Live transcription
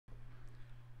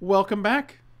Welcome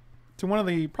back to one of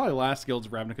the probably last guilds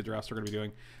of Ravnica drafts we're going to be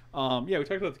doing. Yeah, we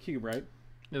talked about the cube, right?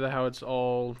 Yeah, how it's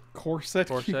all Core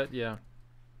core cube. set, yeah.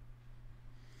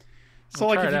 So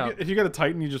I'll like try it if you get a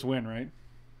Titan, you just win, right?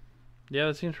 Yeah,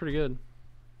 that seems pretty good.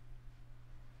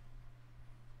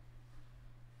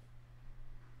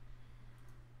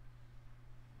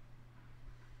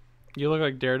 You look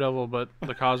like Daredevil, but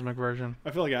the cosmic version.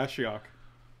 I feel like Ashiok.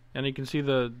 And you can see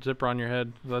the zipper on your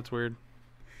head. That's weird.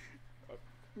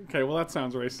 Okay, well that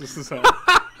sounds racist as hell.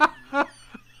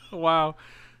 Wow.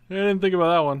 I didn't think about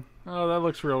that one. Oh, that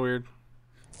looks real weird.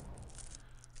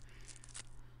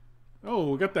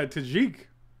 Oh, we got that Tajik.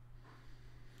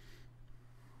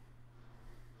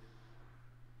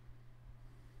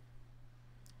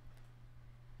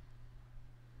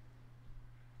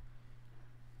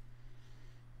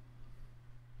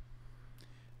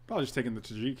 Probably just taking the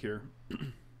Tajik here.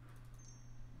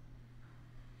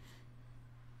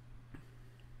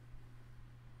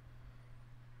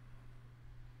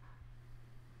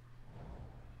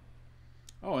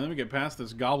 Oh, and then we get past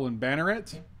this Goblin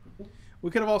Banneret. We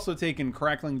could have also taken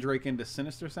Crackling Drake into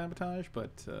Sinister Sabotage,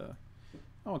 but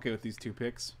I'm okay with these two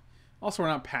picks. Also, we're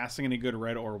not passing any good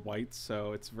red or white,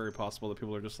 so it's very possible that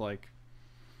people are just like...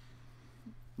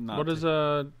 not. What does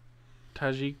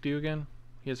Tajik do again?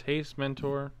 He has haste,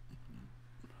 mentor.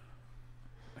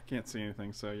 I can't see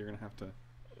anything, so you're going to have to...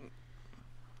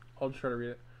 I'll just try to read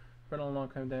it. Friendly long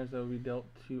kind of damage that will be dealt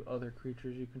to other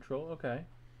creatures you control. Okay.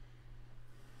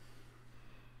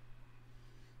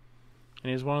 And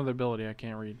he has one other ability I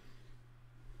can't read.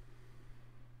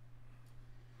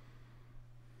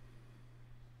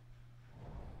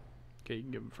 Okay, you can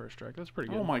give him first strike. That's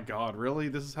pretty good. Oh my god, really?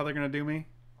 This is how they're going to do me?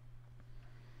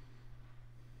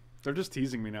 They're just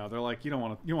teasing me now. They're like, you don't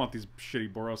want these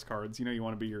shitty Boros cards. You know you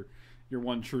want to be your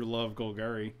one true love,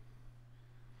 Golgari.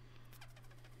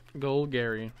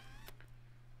 Golgari.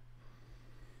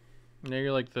 Now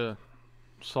you're like the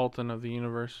Sultan of the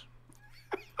universe.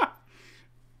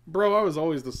 Bro, I was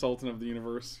always the Sultan of the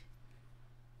universe.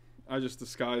 I just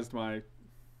disguised my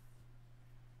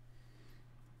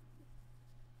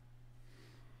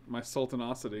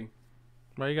sultanosity.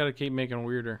 Why you gotta keep making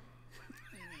weirder?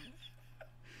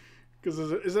 Because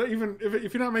is that even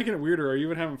if you're not making it weirder, are you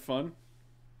even having fun?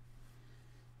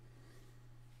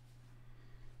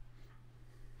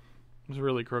 It's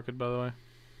really crooked, by the way.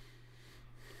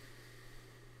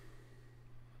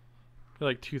 You're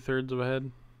like 2/3 of a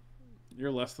head. You're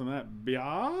less than that,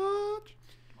 biatch.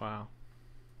 Wow.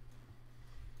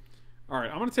 All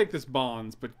right, I'm gonna take this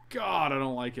Bonds, but God, I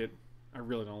don't like it. I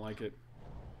really don't like it.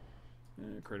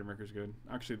 Crater Maker's good.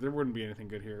 Actually, there wouldn't be anything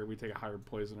good here. We take a Hybrid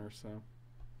Poisoner, so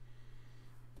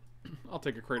I'll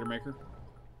take a Crater Maker.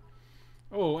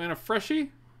 Oh, and a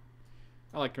Freshie.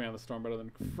 I like Command of the Storm better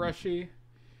than Freshie.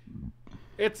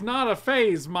 It's not a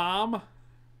phase, Mom.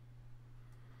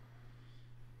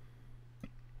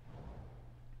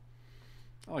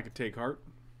 I like a Take Heart.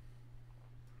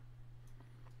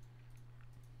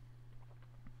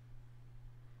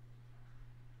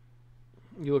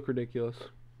 You look ridiculous.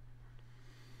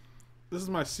 This is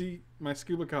my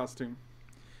scuba costume.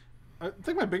 I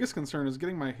think my biggest concern is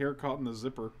getting my hair caught in the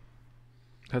zipper.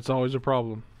 That's always a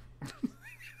problem.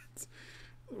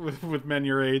 with men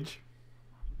your age.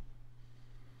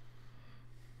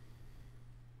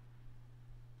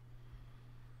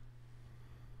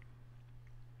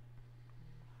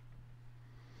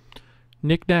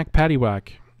 Knick-knack, paddywhack.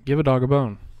 Give a dog a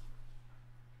bone.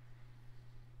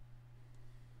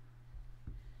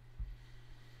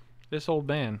 This old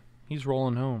man, he's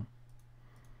rolling home.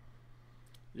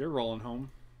 You're rolling home.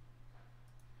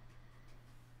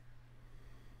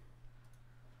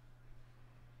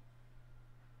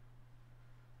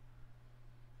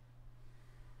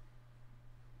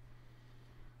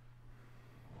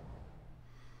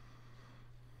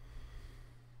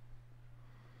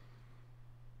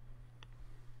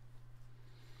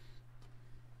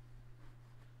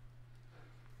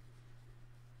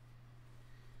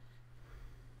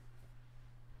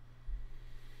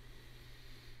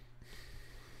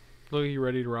 Look, you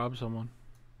ready to rob someone.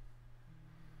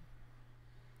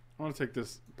 I want to take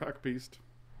this Pack Beast.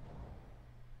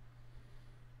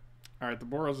 Alright, the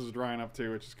Boros is drying up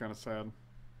too, which is kind of sad.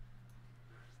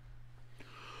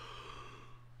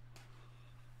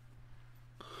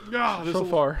 Yeah, So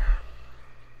far.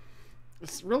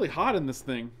 It's really hot in this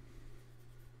thing.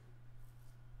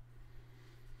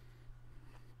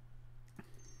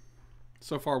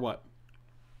 So far what?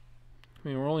 I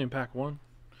mean, we're only in pack 1.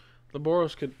 The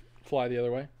Boros could fly the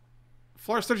other way.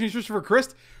 Flores 13 for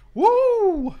Christ.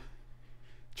 Woo!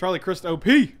 Charlie Christ OP.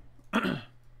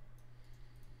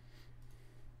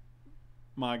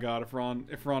 My God, if Ron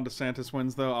DeSantis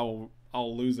wins though,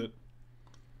 I'll lose it.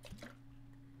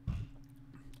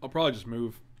 I'll probably just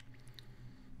move.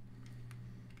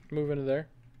 Move into there.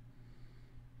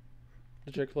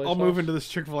 The Chick-fil-A I'll sauce? move into this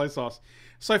Chick-fil-A sauce.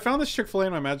 So I found this Chick-fil-A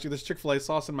in my this Chick-fil-A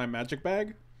sauce in my magic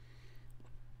bag.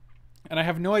 And I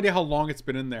have no idea how long it's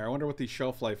been in there. I wonder what the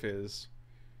shelf life is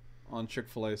on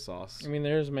Chick-fil-A sauce. I mean,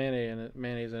 there's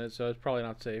mayonnaise in it, so it's probably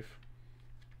not safe.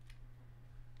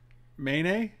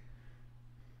 Mayonnaise?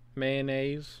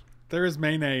 Mayonnaise. There is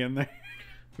mayonnaise in there.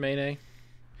 Mayonnaise.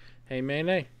 Hey,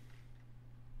 mayonnaise.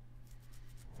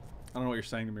 I don't know what you're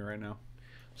saying to me right now.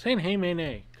 Saying hey,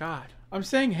 mayonnaise. God. I'm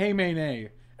saying hey mayonnaise.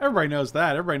 Everybody knows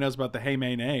that. Everybody knows about the hey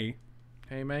mayonnaise.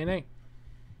 Hey, mayonnaise.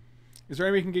 Is there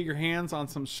any way you can get your hands on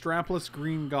some strapless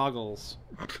green goggles?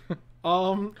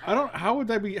 I don't. How would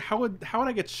that be? How would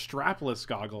I get strapless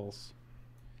goggles?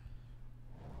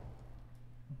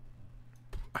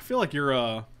 I feel like you're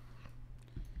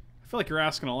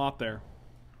asking a lot there.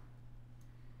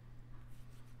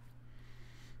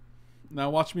 Now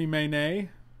watch me mayonnaise.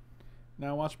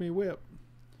 Now watch me whip.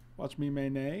 Watch me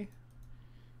mayonnaise.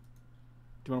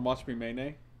 Do you want to watch me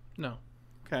mayonnaise? No.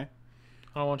 Okay.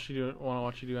 I don't want you to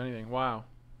watch you do anything. Wow.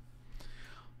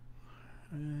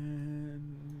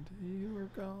 And you're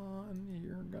gone, and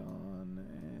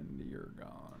you're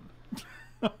gone.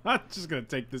 I'm just gonna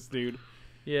take this dude.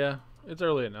 Yeah, it's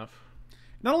early enough.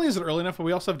 Not only is it early enough, but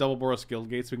we also have double Boros guild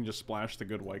gates. So we can just splash the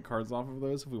good white cards off of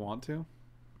those if we want to.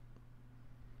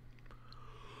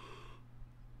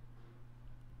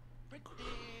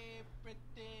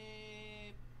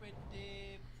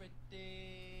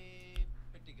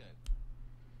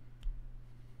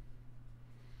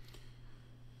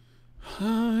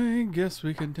 I guess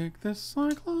we can take this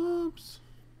Cyclops.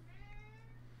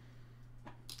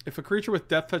 If a creature with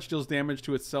Death Touch deals damage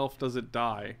to itself, does it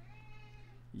die?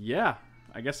 Yeah,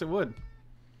 I guess it would.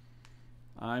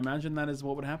 I imagine that is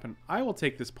what would happen. I will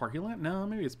take this Parkulant. No,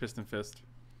 maybe it's Piston Fist.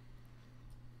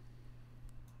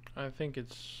 I think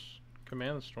it's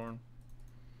Command Storm.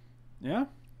 Yeah?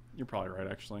 You're probably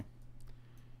right, actually.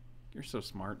 You're so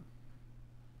smart.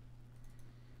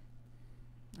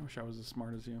 I wish I was as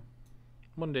smart as you.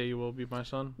 One day you will be my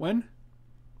son. When?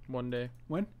 One day.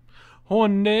 When?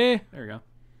 One day. There you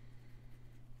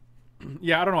go.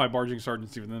 Yeah, I don't know why Barging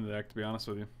Sergeant's even in the deck, to be honest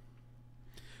with you.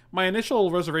 My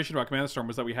initial reservation about Command Storm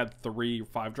was that we had 3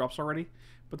 5-drops already,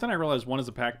 but then I realized one is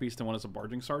a Pack Beast and one is a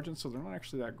Barging Sergeant, so they're not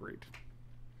actually that great.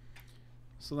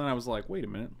 So then I was like, wait a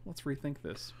minute, let's rethink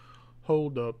this.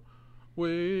 Hold up.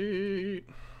 Wait.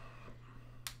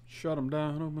 Shut them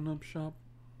down, open up shop.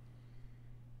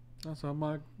 That's how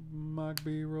Mike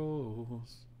B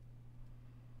rolls.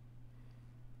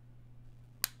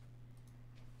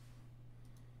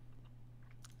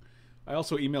 I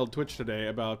also emailed Twitch today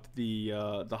about the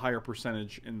higher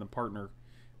percentage in the partner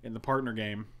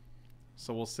game,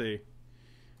 so we'll see.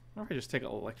 What if I just take an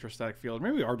electrostatic field?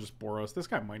 Maybe we are just Boros. This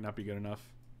guy might not be good enough.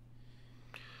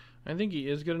 I think he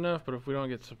is good enough, but if we don't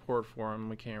get support for him,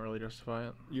 we can't really justify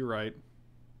it. You're right.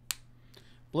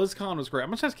 BlizzCon was great.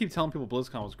 I'm just keep telling people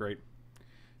BlizzCon was great.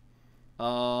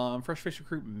 Fresh Face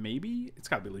Recruit, maybe? It's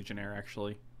got to be Legionnaire,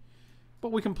 actually.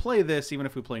 But we can play this even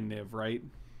if we play Niv, right?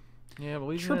 Yeah, but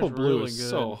Legionnaire's Triple Blue really is good.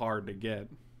 so hard to get.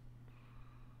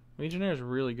 Legionnaire's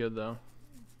really good, though.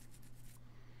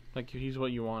 Like, he's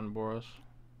what you want in Boros.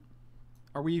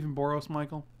 Are we even Boros,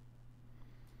 Michael?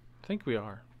 I think we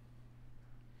are.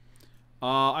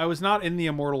 I was not in the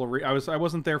Immortal Arena. I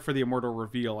wasn't there for the Immortal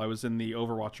reveal. I was in the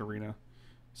Overwatch arena.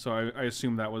 So I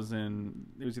assume that was in...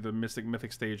 It was either the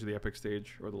Mythic stage, the Epic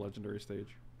stage, or the Legendary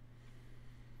stage.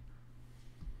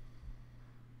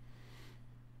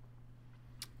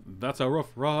 That's a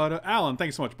rough ride. Alan,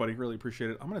 thanks so much, buddy. Really appreciate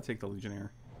it. I'm going to take the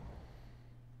Legionnaire.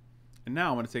 And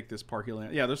now I'm going to take this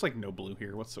Parkulant. Yeah, there's like no blue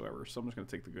here whatsoever. So I'm just going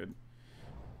to take the good...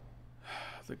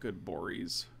 The good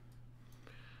Borees.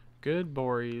 Good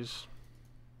Borees.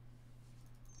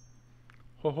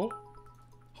 Ho ho.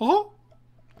 Ho ho!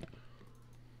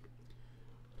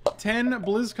 10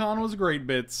 BlizzCon was great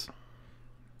bits.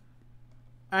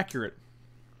 Accurate.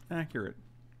 Accurate.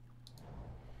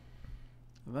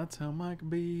 That's how Mike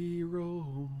B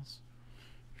rolls.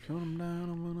 Shut him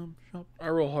down, open up shop. I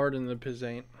roll hard in the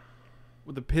Pizaint.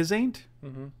 With the Piz ain't?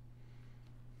 Mm-hmm.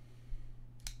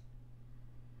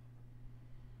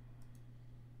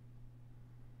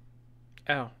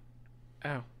 Ow.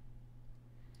 Ow.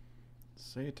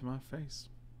 Say it to my face.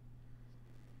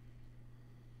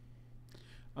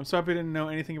 I'm so happy I didn't know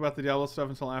anything about the Diablo stuff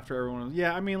until after everyone was...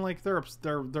 Yeah, I mean, like, their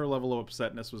level of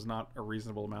upsetness was not a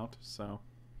reasonable amount, so...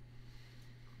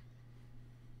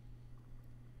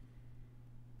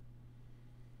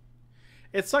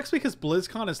 It sucks because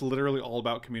BlizzCon is literally all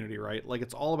about community, right? Like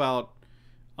it's all about,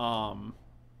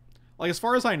 like as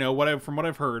far as I know, from what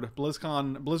I've heard,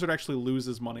 Blizzard actually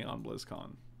loses money on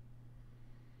BlizzCon,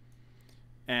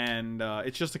 and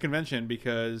it's just a convention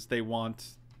because they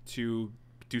want to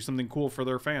do something cool for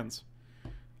their fans.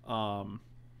 And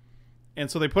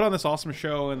so they put on this awesome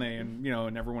show, and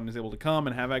and everyone is able to come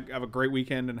and have a great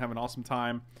weekend and have an awesome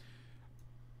time.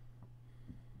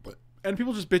 And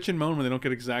people just bitch and moan when they don't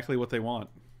get exactly what they want.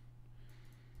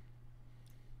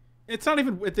 It's not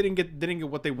even they didn't get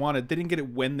what they wanted. They didn't get it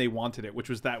when they wanted it, which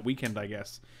was that weekend, I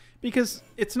guess. Because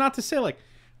it's not to say like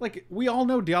we all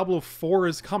know Diablo 4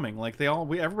 is coming. Like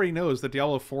everybody knows that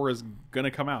Diablo 4 is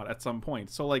gonna come out at some point.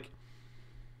 So like,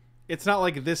 it's not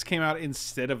like this came out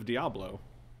instead of Diablo.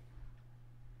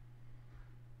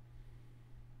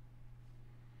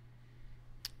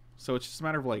 So it's just a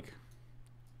matter of like.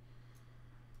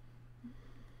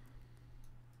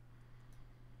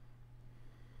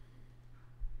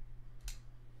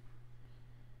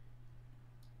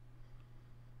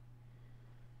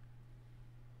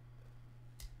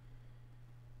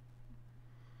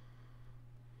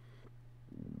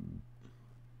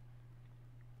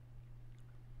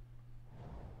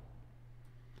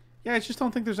 Yeah, I just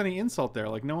don't think there's any insult there.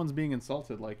 Like no one's being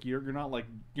insulted. Like you're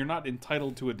not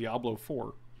entitled to a Diablo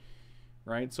 4,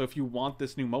 right? So if you want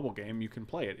this new mobile game, you can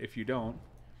play it. If you don't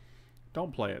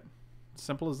play it.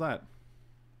 Simple as that.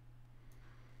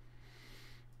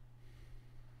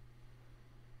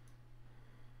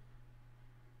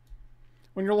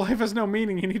 When your life has no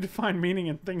meaning, you need to find meaning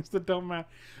in things that don't matter.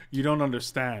 You don't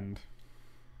understand.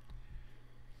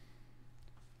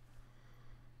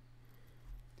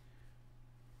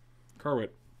 Carwit,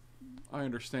 I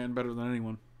understand better than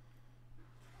anyone.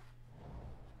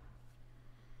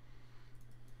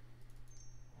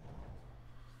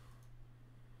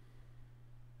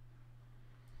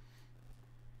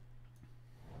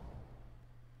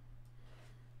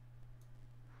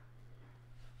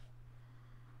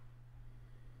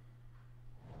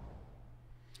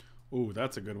 Ooh,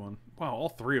 that's a good one. Wow, all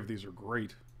three of these are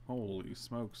great. Holy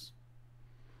smokes.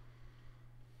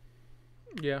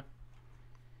 Yeah.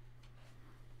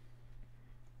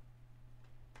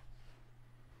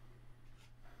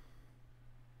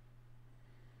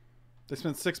 They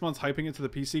spent 6 months hyping it to the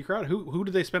PC crowd? Who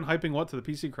did they spend hyping what to the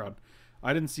PC crowd?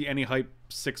 I didn't see any hype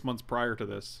 6 months prior to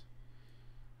this.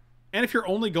 And if you're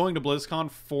only going to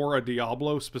BlizzCon for a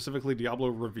Diablo, specifically Diablo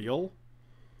reveal...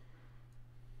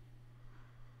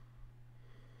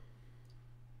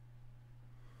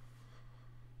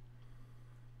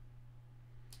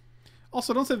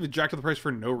 Also, don't say they jacked up the price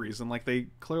for no reason. Like, they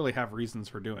clearly have reasons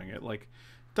for doing it. Like,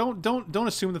 don't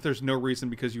assume that there's no reason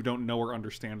because you don't know or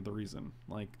understand the reason.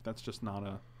 Like, that's just not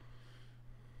a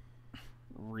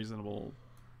reasonable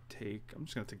take. I'm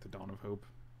just gonna take the Dawn of Hope.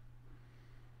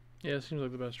 Yeah, it seems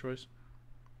like the best choice.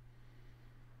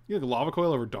 You like Lava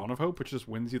Coil over Dawn of Hope, which just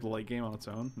wins you the late game on its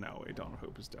own? No way, Dawn of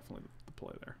Hope is definitely the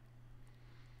play there.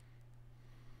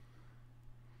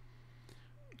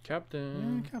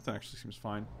 Captain. Yeah, Captain actually seems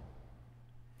fine.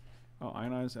 Oh,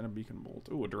 Ionize and a Beacon Bolt.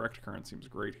 Ooh, a Direct Current seems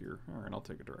great here. Alright, I'll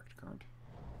take a Direct Current.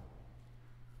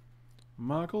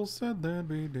 Michael said there'd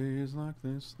be days like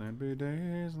this, there'd be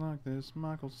days like this.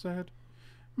 Michael said,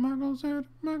 Michael said,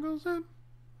 Michael said.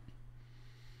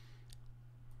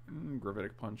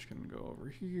 Gravitic Punch can go over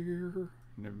here.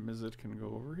 Niv Mizzet can go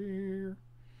over here.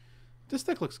 This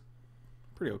deck looks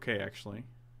pretty okay, actually.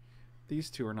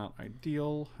 These two are not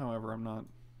ideal. However, I'm not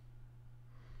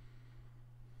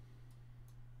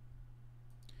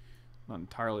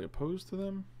entirely opposed to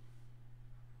them.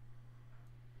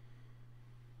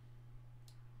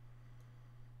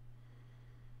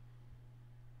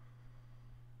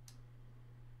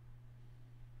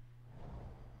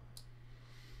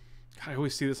 God, I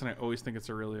always see this and I always think it's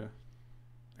Aurelia.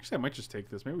 Actually, I might just take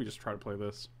this. Maybe we just try to play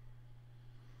this.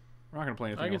 We're not going to play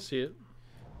anything else. I can see it.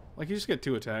 Like, you just get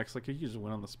 2 attacks. Like, you just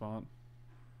win on the spot.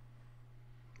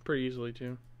 Pretty easily,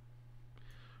 too.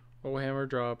 Oh, hammer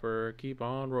dropper. Keep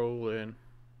on rolling.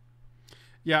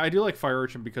 Yeah, I do like Fire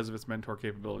Urchin because of its mentor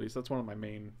capabilities. That's one of my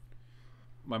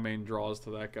main draws to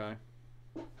that guy.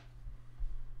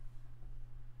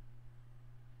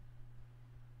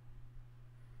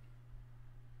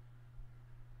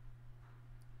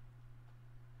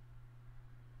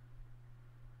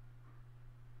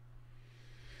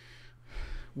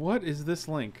 What is this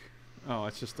link? Oh,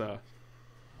 it's just a...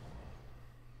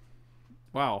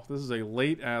 Wow, this is a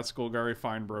late-ass Golgari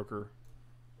Fine-Broker.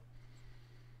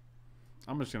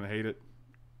 I'm just gonna hate it.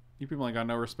 You people ain't got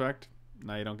no respect.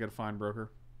 Now you don't get a Fine-Broker.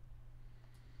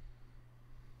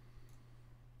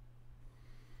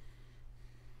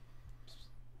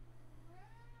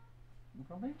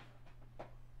 Come here.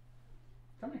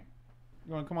 Come here.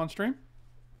 You want to come on stream?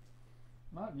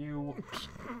 Not you.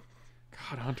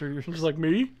 God, Hunter, you're Just like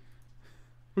me?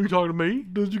 Are you talking to me?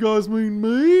 Did you guys mean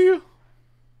me?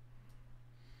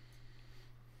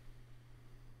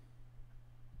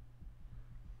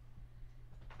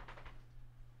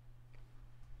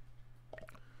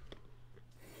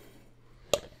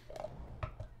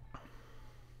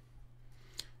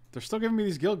 They're still giving me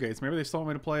these guild gates. Maybe they still want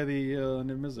me to play the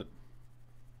Nimizit.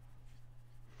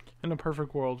 In a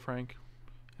perfect world, Frank.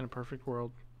 In a perfect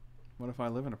world. What if I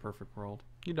live in a perfect world?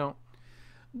 You don't.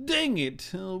 Dang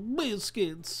it,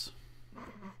 biscuits.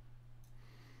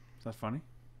 Is that funny?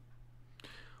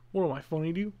 What am I,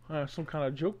 funny to you? Some kind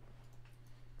of joke?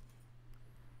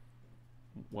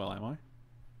 Well, am I?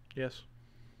 Yes.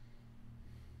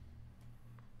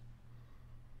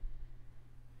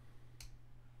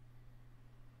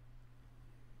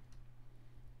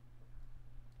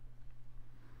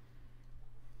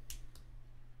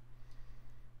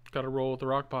 Got to roll with the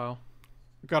rock pile.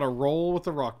 Got to roll with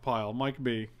the rock pile. Mike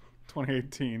B,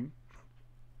 2018.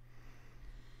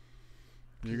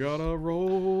 You gotta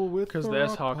roll with the rock pile. Because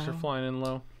the S-Hawks are flying in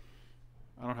low.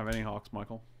 I don't have any Hawks,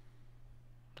 Michael.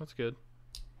 That's good.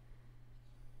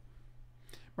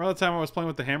 Remember the time I was playing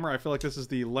with the hammer? I feel like this is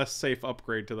the less safe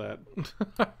upgrade to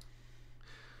that.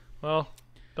 Well,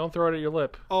 don't throw it at your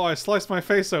lip. Oh, I sliced my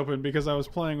face open because I was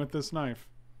playing with this knife.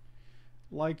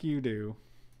 Like you do.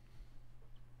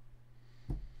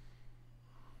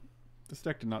 This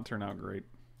deck did not turn out great.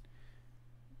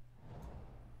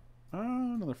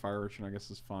 Another fire urchin I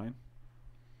guess is fine.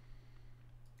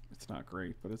 It's not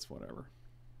great, but it's whatever.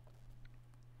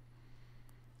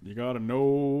 You gotta know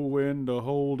when to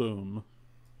hold 'em.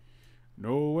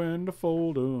 Know when to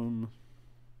fold 'em.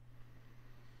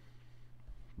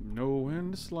 Know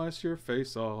when to slice your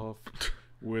face off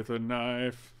with a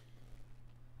knife.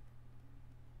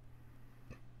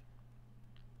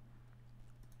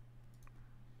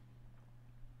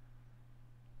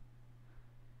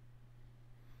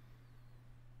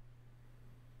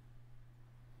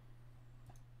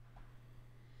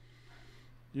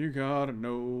 You gotta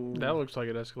know. That looks like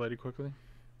it escalated quickly.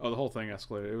 Oh, the whole thing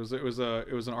escalated. It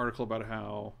was an article about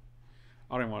how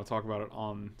I don't even want to talk about it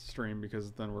on stream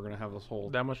because then we're gonna have this whole.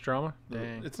 That much drama?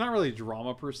 Dang. It's not really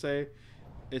drama per se.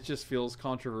 It just feels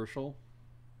controversial.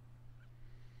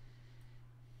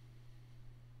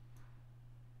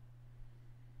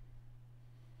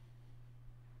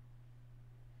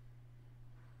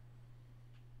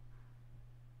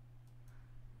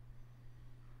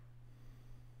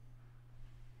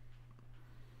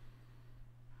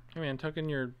 Hey man, tuck in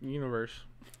your universe.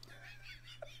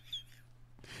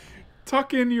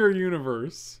 Tuck in your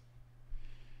universe.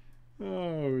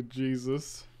 Oh,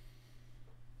 Jesus.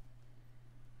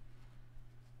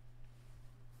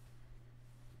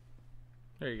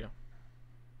 There you go.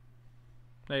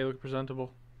 Now you look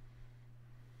presentable.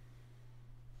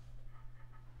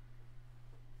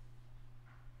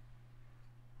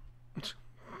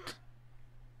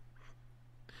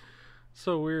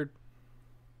 So weird.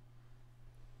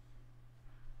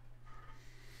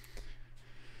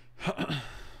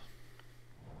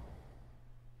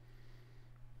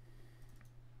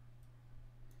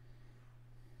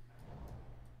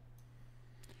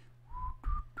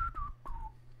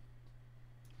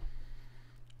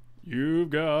 You've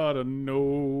gotta know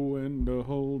when to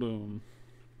hold 'em.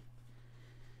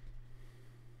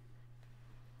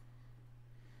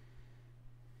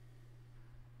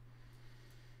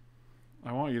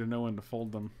 I want you to know when to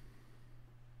fold them.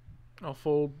 I'll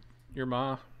fold your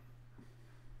ma.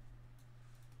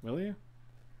 Will you?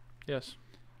 Yes,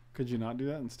 Could you not do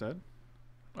that instead?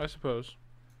 I suppose.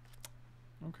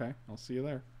 Okay, I'll see you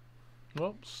there.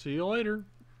 Well, see you later.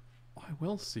 I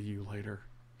will see you later.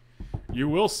 You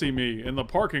will see me in the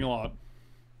parking lot.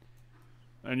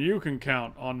 And you can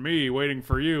count on me waiting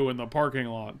for you in the parking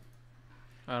lot.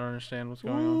 I don't understand what's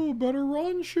going Oh, on. better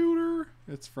run, shooter.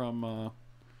 It's from a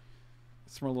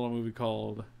little movie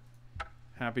called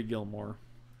Happy Gilmore.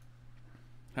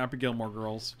 Happy Gilmore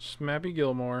Girls. Smappy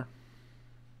Gilmore.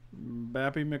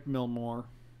 Bappy McMilmore.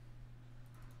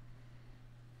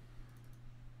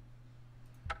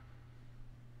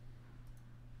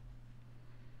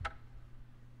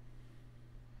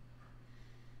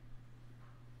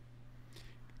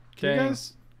 Dang.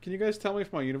 Can you guys tell me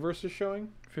if my universe is showing?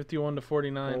 51 to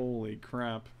 49. Holy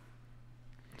crap.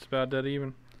 It's about dead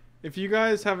even. If you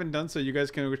guys haven't done so, you guys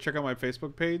can go check out my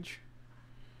Facebook page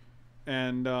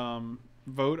and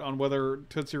vote on whether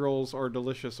Tootsie Rolls are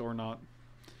delicious or not.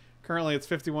 Currently, it's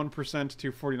 51%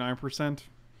 to 49%,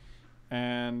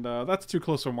 and that's too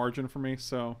close a margin for me,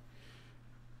 so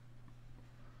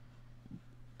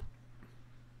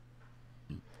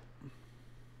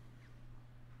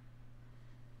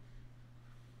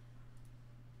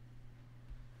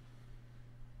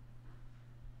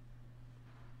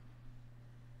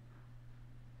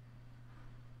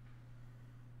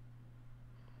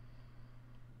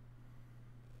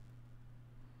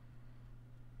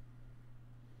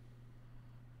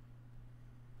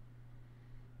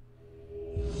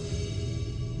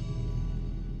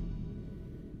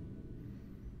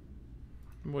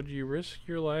Would you risk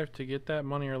your life to get that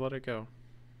money or let it go?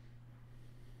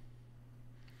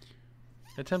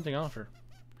 A tempting offer.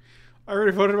 I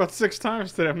already voted about 6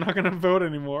 times today. I'm not going to vote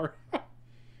anymore.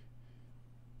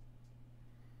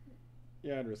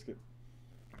 Yeah, I'd risk it.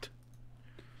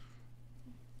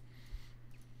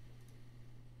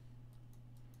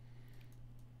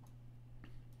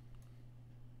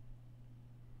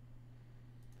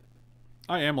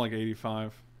 I am like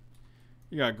 85.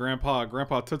 You got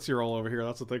Grandpa Tootsie Roll over here.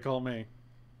 That's what they call me.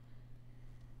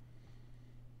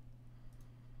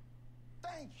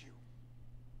 Thank you.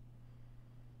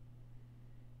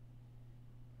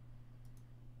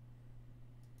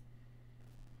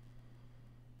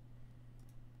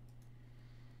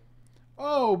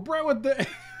 Oh, Brett with the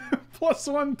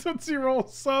 +1 Tootsie Roll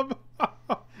sub.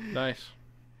 Nice.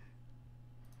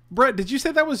 Brett, did you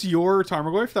say that was your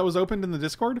Tarmogoyf that was opened in the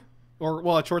Discord? Or,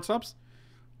 well, at Shortstops?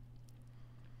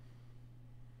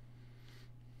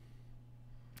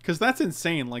 Because that's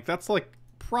insane. Like, that's, like,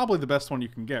 probably the best one you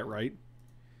can get, right?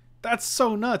 That's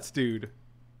so nuts, dude.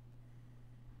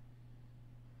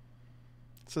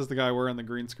 Says the guy wearing the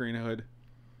green screen hood.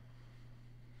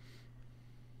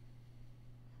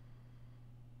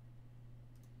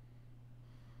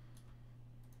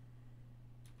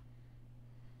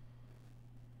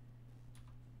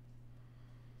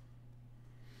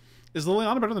 Is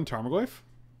Liliana better than Tarmogoyf?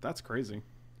 That's crazy.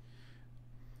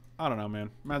 I don't know, man.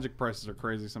 Magic prices are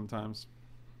crazy sometimes.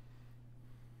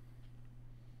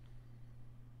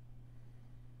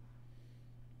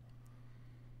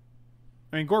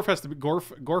 I mean, Gorf has to be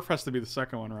Gorf has to be the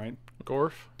second one, right?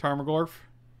 Gorf? Tarmogoyf.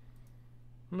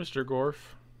 Mr. Gorf.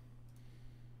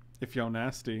 If you're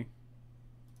nasty.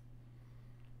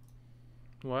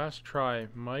 Last try.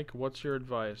 Mike, what's your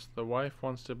advice? The wife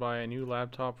wants to buy a new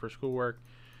laptop for schoolwork,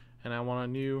 and I want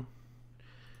a new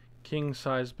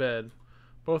king-size bed.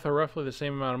 Both are roughly the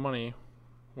same amount of money,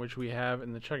 which we have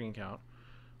in the checking account.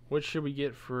 Which should we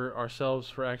get for ourselves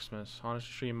for Xmas? Honest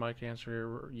stream, Mike,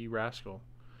 answer you rascal.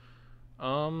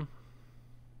 That's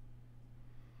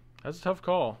a tough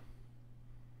call.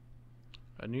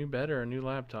 A new bed or a new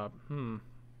laptop?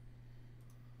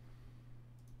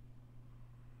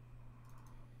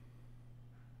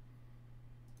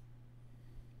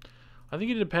 I think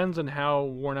it depends on how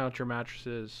worn out your mattress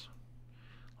is.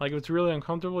 Like, if it's really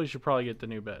uncomfortable, you should probably get the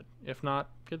new bed. If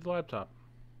not, get the laptop.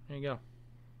 There you go.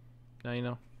 Now you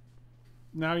know.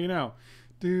 Now you know.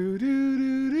 Do do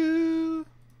do do.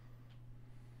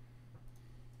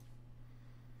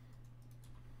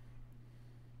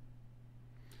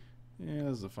 Yeah,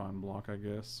 this is a fine block, I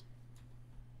guess.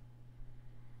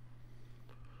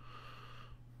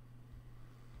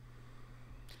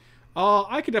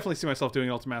 I could definitely see myself doing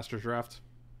Ultimate Masters Draft.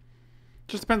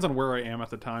 Just depends on where I am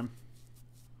at the time.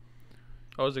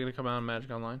 Oh, is it going to come out on Magic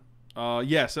Online?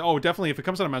 Yes. Oh, definitely. If it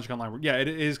comes out on Magic Online. Yeah, it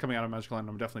is coming out on Magic Online.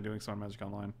 I'm definitely doing some on Magic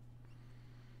Online.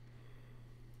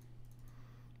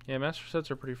 Yeah, Master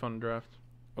Sets are pretty fun to draft.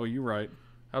 Oh, you're right.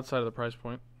 Outside of the price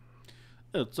point.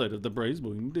 Outside of the price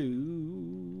point. Do.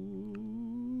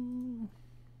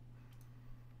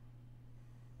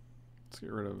 Let's get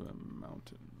rid of a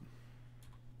mountain.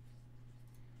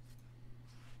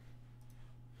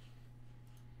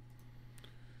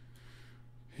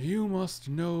 You must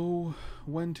know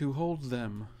when to hold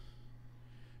them.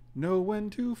 Know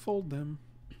when to fold them.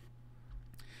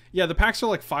 Yeah, the packs are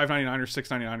like $5.99 or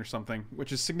 $6.99 or something,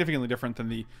 which is significantly different than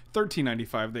the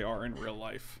 $13.95 they are in real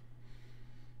life.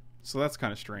 So that's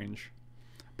kind of strange.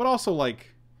 But also,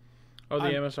 like... Oh, the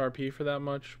MSRP for that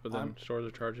much? But then stores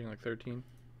are charging like $13?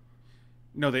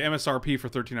 No, the MSRP for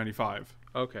 $13.95.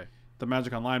 Okay. The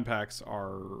Magic Online packs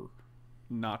are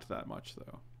not that much,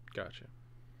 though. Gotcha.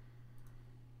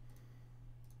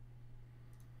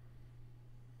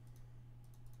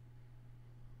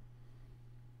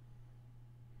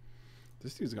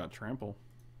 This dude's got trample.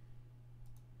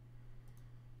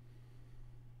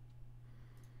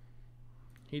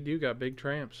 He do got big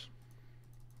tramps.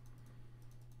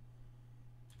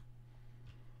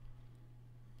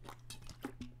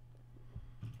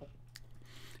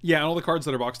 Yeah, and all the cards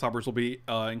that are box toppers will be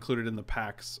included in the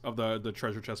packs of the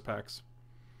treasure chest packs.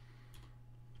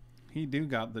 He do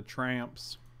got the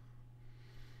tramps.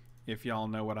 If y'all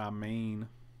know what I mean.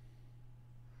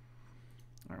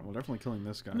 Alright, well, definitely killing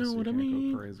this guy so you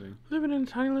can't go crazy. Living in a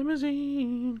tiny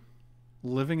limousine.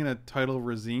 Living in a title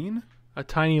resine? A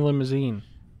tiny limousine.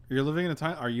 You're living in a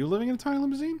tiny... Are you living in a tiny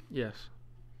limousine? Yes.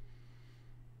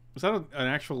 Was that an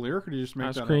actual lyric, or did you just make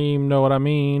Ice that cream, know what I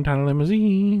mean? Tiny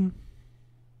limousine.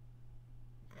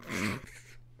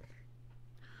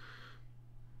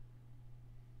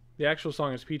 The actual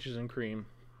song is Peaches and Cream,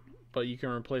 but you can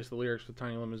replace the lyrics with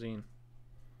Tiny Limousine.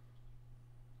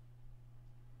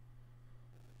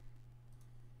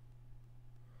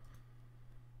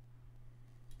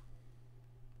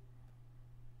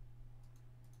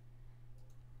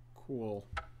 Cool.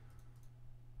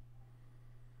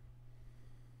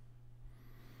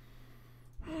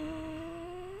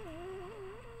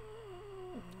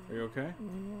 Are you okay?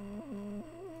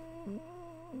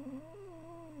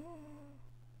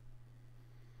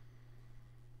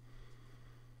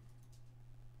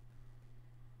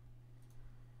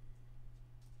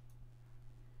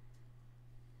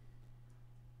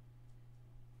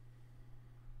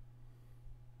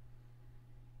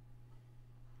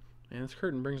 Man, this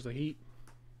curtain brings the heat.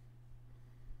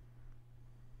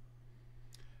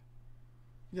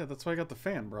 Yeah, that's why I got the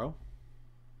fan, bro.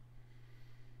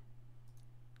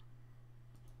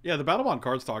 Yeah, the Battle Bond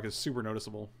cardstock is super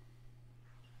noticeable.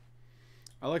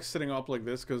 I like sitting up like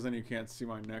this because then you can't see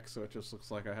my neck, so it just looks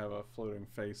like I have a floating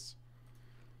face.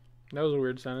 That was a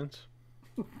weird sentence.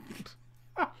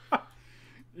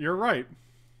 You're right.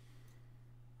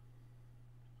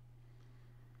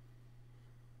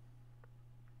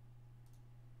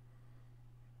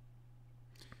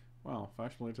 Wow,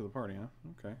 fashion late to the party, huh?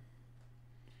 Okay.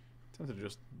 Tempted to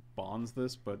just bonds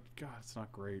this, but God, it's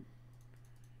not great.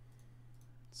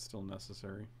 It's still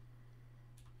necessary.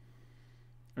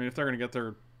 I mean, if they're gonna get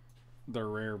their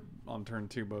rare on turn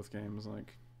 2 both games,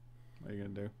 like, what are you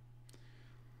gonna do?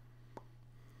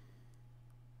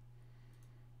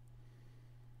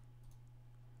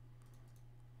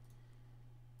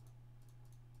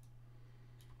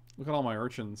 Look at all my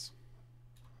urchins.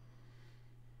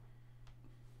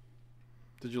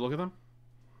 Did you look at them?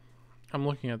 I'm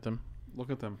looking at them. Look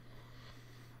at them.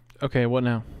 Okay, what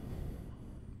now?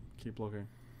 Keep looking.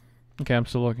 Okay, I'm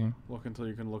still looking. Look until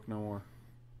you can look no more.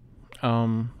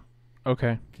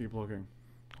 Okay. Keep looking.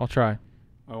 I'll try.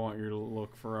 I want you to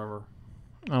look forever.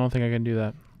 I don't think I can do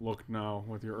that. Look now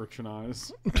with your urchin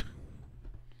eyes.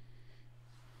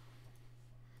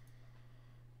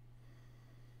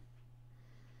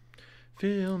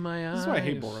 Fill my eyes. This is why I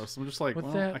hate Boros. I'm just like, well,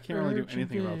 I can't really do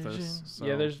anything about this. So.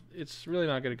 Yeah, it's really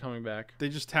not good at coming back. They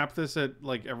just tap this at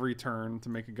like every turn to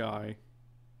make a guy.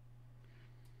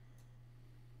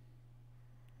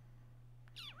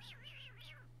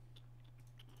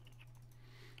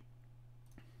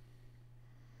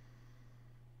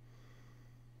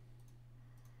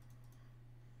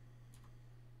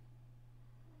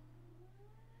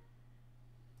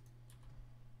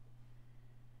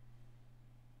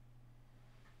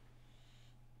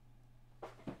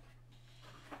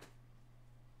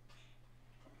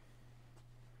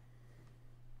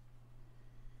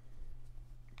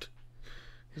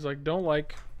 He's like, don't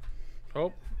like.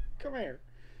 Oh. Come here.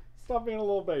 Stop being a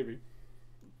little baby.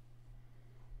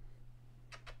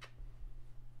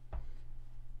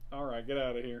 Alright, get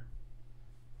out of here.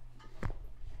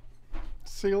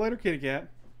 See you later, kitty cat.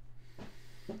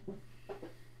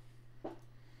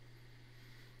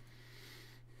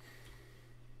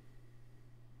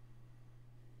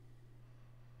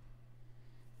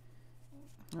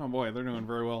 Oh boy, they're doing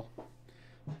very well.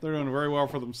 They're doing very well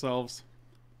for themselves.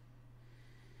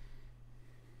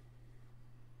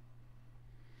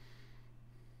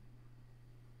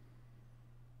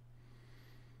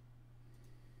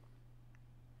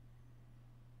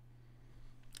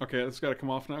 Okay, it's got to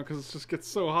come off now because it just gets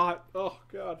so hot. Oh,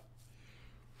 God.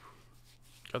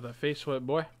 Got that face sweat,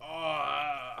 boy.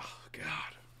 Oh,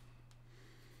 God.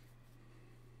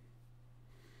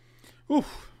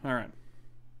 Oof. All right.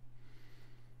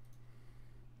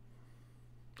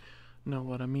 Know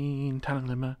what I mean? Tiny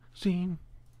limousine.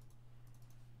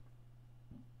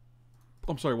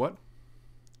 I'm sorry, what?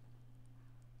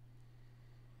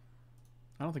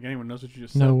 I don't think anyone knows what you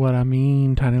just said. Know what I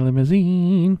mean? Tiny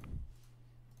limousine.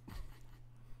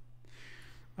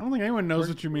 I don't think anyone knows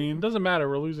what you mean. It doesn't matter.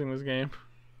 We're losing this game.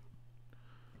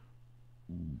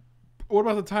 What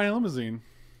about the tiny limousine?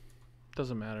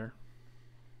 Doesn't matter.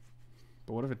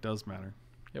 But what if it does matter?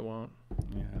 It won't.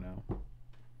 Yeah, I know.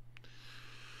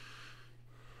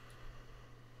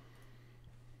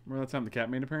 Remember that time the cat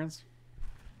made an appearance?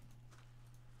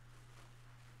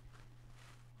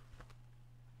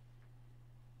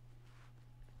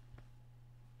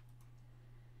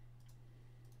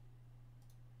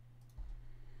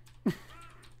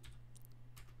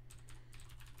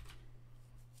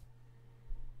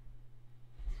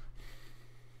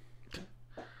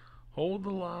 Hold the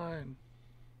line.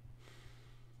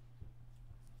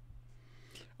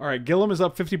 All right, Gillum is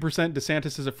up 50%.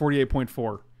 DeSantis is at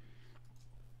 48.4.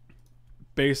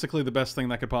 Basically the best thing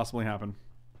that could possibly happen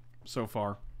so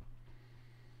far.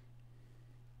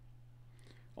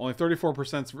 Only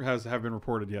 34% have been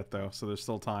reported yet, though, so there's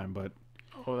still time. But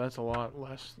Oh, that's a lot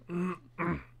less.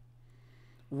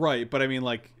 right, but I mean,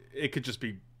 like, it could just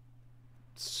be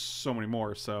so many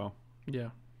more. So Yeah.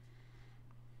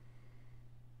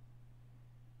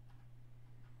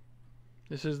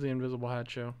 This is the Invisible Hat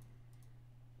Show.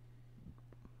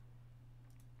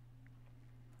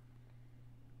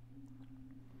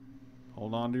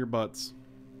 Hold on to your butts.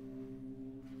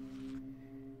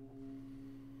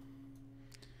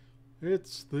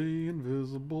 It's the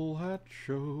Invisible Hat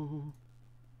Show.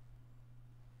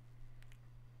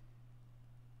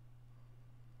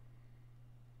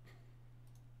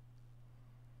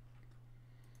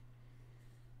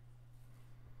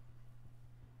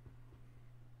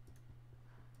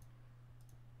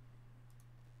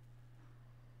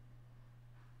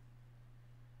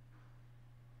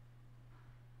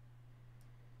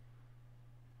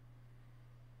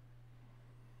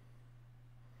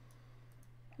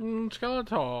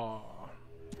 Skeletor.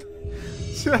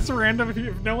 See, that's random.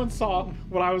 If no one saw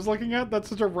what I was looking at, that's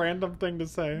such a random thing to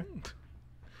say.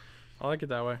 I like it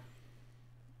that way.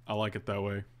 I like it that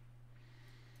way.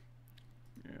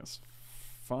 Yes,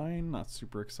 fine. Not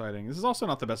super exciting. This is also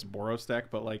not the best Boros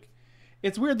deck, but like,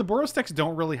 it's weird. The Boros decks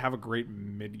don't really have a great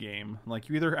mid game. Like,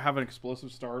 you either have an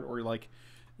explosive start or like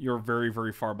you're very,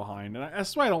 very far behind. And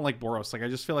that's why I don't like Boros. Like, I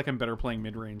just feel like I'm better playing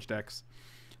mid range decks,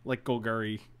 like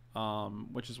Golgari,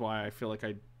 which is why I feel like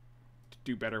I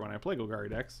do better when I play Golgari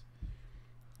decks.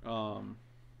 All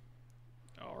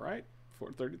right,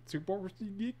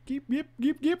 432.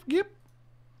 Yep.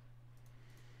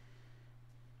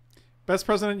 Best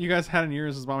president you guys had in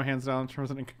years is Obama, hands down.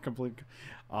 President complete.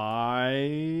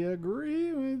 I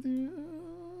agree with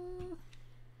you.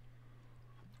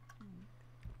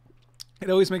 It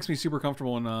always makes me super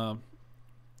comfortable when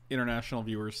international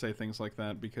viewers say things like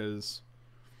that, because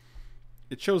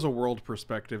it shows a world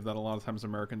perspective that a lot of times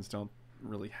Americans don't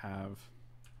really have.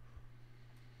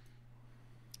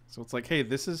 So it's like, hey,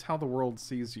 this is how the world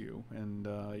sees you, and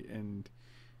oh,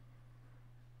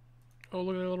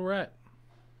 look at that little rat.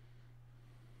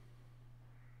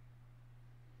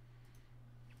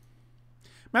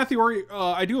 Matthew,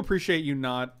 I do appreciate you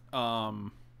not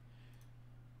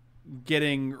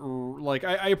getting like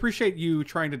I appreciate you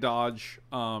trying to dodge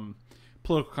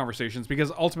political conversations,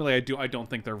 because ultimately I don't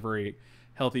think they're very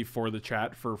healthy for the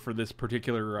chat for this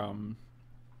particular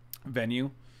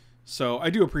venue. So I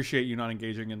do appreciate you not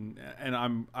engaging, and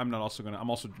I'm also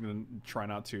gonna try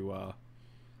not to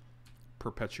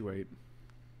perpetuate.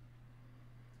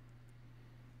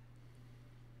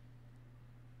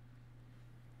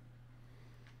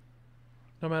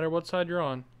 No matter what side you're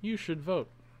on, you should vote.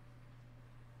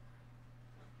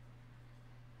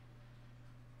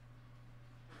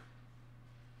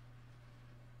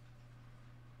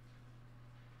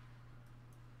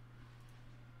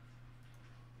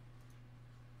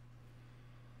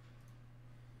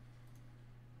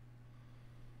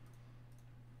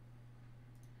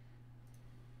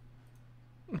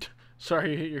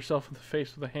 Sorry you hit yourself in the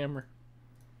face with a hammer.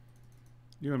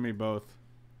 You and me both.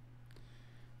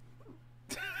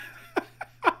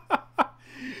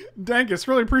 Dankus,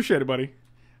 really appreciate it, buddy.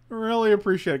 Really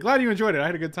appreciate it. Glad you enjoyed it. I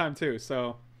had a good time too.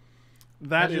 So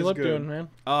that How's is your lip good. doing, man?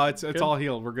 It's all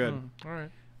healed. We're good. All right.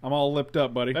 I'm all lipped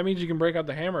up, buddy. That means you can break out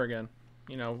the hammer again.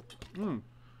 You know,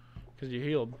 because you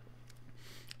healed.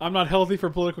 I'm not healthy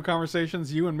for political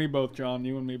conversations. You and me both, John.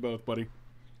 You and me both, buddy.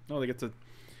 Oh, they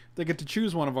get to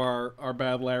choose one of our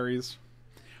bad Larrys.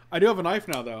 I do have a knife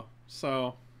now, though,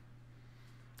 so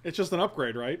it's just an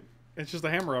upgrade, right? It's just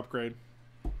a hammer upgrade.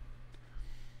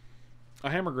 A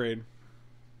hammer grade.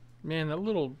 Man, that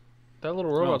little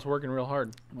robot's working real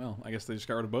hard. Well, I guess they just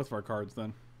got rid of both of our cards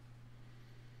then.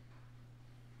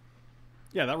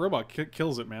 Yeah, that robot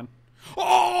kills it, man.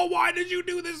 Oh, why did you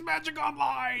do this Magic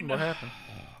Online? What happened?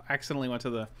 Accidentally went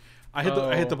to the... I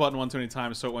hit the button one too many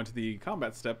times, so it went to the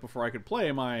combat step before I could play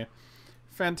my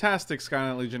fantastic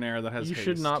Skynet Legionnaire that has You haste.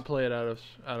 should not play it out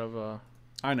of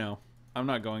I know. I'm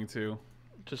not going to.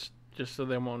 just so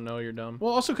they won't know you're dumb.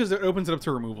 Well, also because it opens it up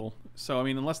to removal. So, I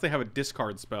mean, unless they have a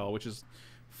discard spell, which is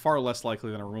far less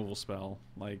likely than a removal spell,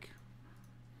 like...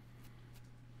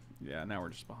 Yeah, now we're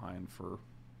just behind for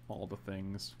all the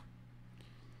things.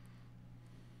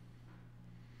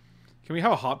 Can we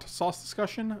have a hot sauce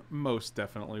discussion? Most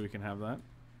definitely we can have that.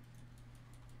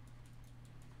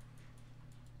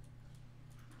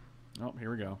 Oh, here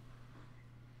we go.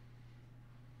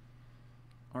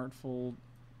 Artful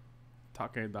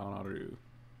Take Danaru.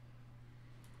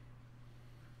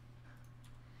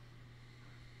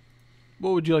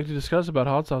 What would you like to discuss about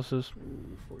hot sauces?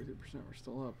 43%. We're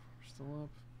still up. We're still up.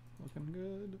 Looking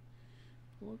good.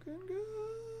 Looking good.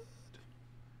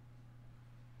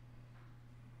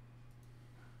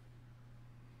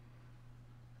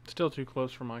 Still too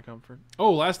close for my comfort.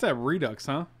 Oh, last step, Redux,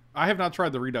 huh? I have not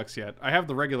tried the Redux yet. I have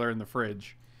the regular in the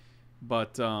fridge.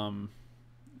 But,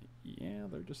 yeah,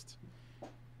 they're just...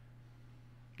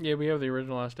 Yeah, we have the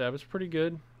original last dab. It's pretty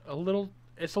good.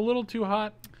 It's a little too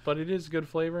hot, but it is good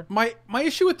flavor. My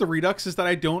issue with the Redux is that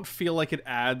I don't feel like it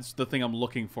adds the thing I'm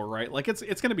looking for, right? Like it's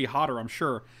going to be hotter, I'm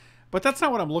sure. But that's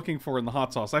not what I'm looking for in the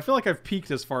hot sauce. I feel like I've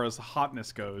peaked as far as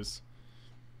hotness goes.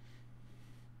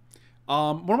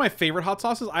 One of my favorite hot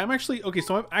sauces, I'm actually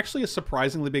a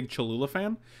surprisingly big Cholula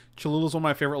fan. Cholula is one of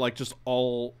my favorite, like, just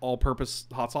all-purpose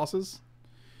hot sauces.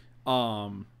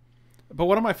 But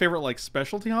one of my favorite, like,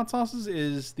 specialty hot sauces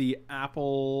is the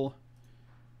apple.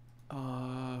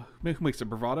 Who makes it?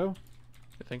 Bravado?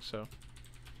 I think so.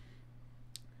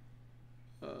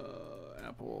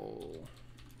 Apple.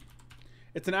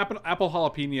 It's an apple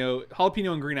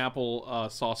jalapeno and green apple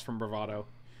sauce from Bravado.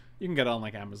 You can get it on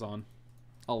like Amazon.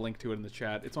 I'll link to it in the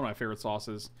chat. It's one of my favorite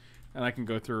sauces, and I can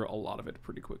go through a lot of it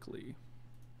pretty quickly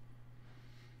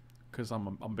because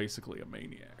I'm basically a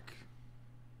maniac.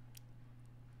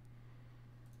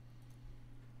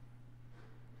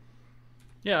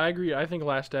 Yeah, I agree. I think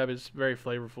Last Dab is very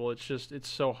flavorful. It's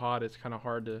so hot. It's kind of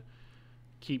hard to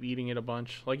keep eating it a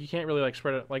bunch. Like you can't really like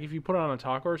spread it. Like if you put it on a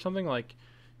taco or something, like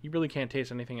you really can't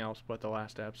taste anything else but the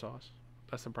Last Dab sauce.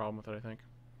 That's the problem with it, I think.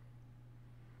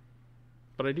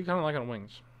 But I do kind of like it on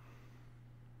wings.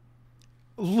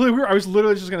 I was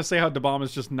literally just gonna say how Da Bomb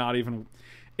is just not even.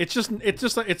 It's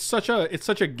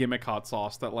such a gimmick hot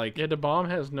sauce that like. Yeah, Da Bomb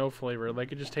has no flavor.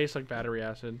 Like it just tastes like battery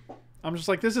acid. I'm just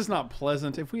like, this is not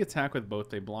pleasant. If we attack with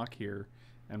both, they block here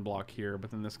and block here,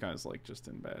 but then this guy's like just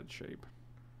in bad shape.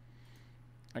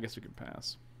 I guess we could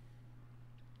pass.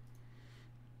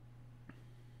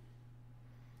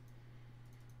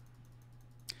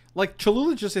 Like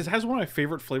Cholula just has one of my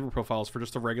favorite flavor profiles for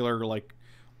just a regular like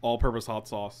all-purpose hot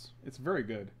sauce. It's very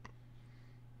good.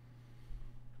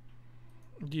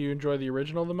 Do you enjoy the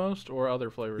original the most or other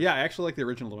flavors? Yeah, I actually like the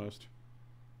original the most.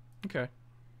 Okay.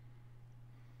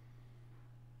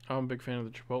 I'm a big fan of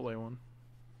the Chipotle one.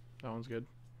 That one's good.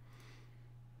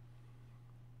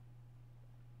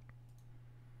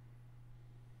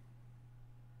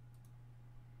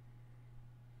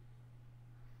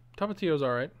 Tapatio's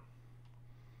alright.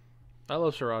 I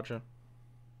love sriracha.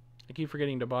 I keep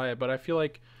forgetting to buy it, but I feel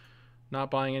like not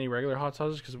buying any regular hot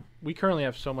sauces because we currently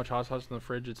have so much hot sauce in the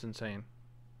fridge, it's insane.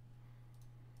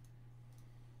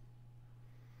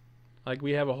 Like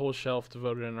we have a whole shelf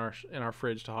devoted in our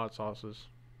fridge to hot sauces.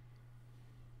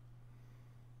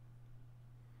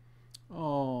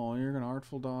 Oh, you're gonna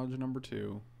artful dodge number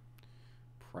 2.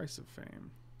 Price of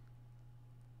Fame.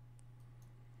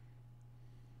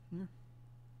 Yeah.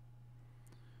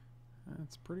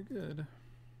 That's pretty good.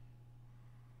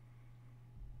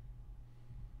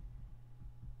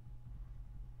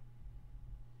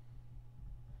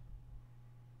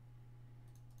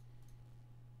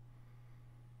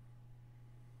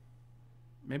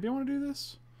 Maybe I want to do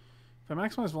this. If I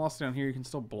maximize velocity on here, you can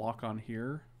still block on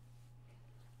here.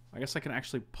 I guess I can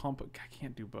actually pump. I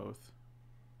can't do both.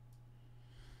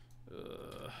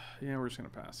 Yeah, we're just going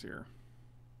to pass here.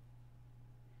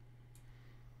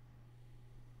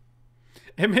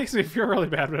 It makes me feel really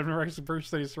bad, but I've never actually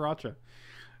purchased any sriracha.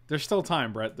 There's still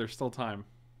time, Brett. There's still time.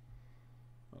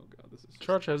 Oh, God. This is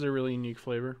Sriracha has a really unique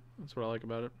flavor. That's what I like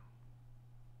about it.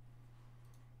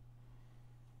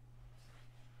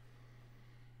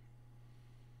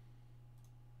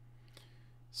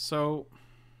 So,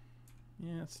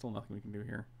 yeah, it's still nothing we can do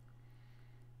here.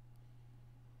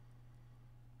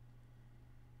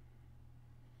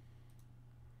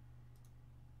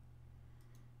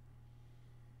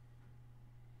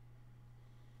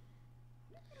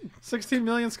 $16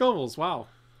 million Scovilles. Wow.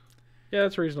 Yeah,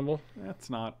 that's reasonable.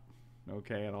 That's not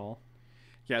okay at all.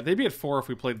 Yeah, they'd be at 4 if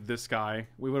we played this guy.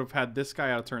 We would have had this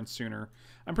guy out of turn sooner.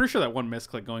 I'm pretty sure that one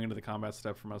misclick going into the combat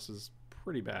step from us is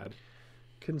pretty bad.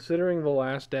 Considering the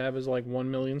Last Dab is like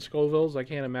 1 million Scovilles, I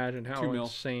can't imagine how 2 mil.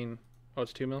 insane. Oh,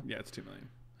 it's 2 mil? Yeah, it's 2 million.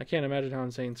 I can't imagine how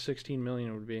insane 16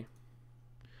 million would be.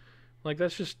 Like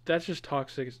that's just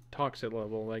toxic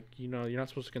level. Like, you know, you're not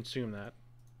supposed to consume that.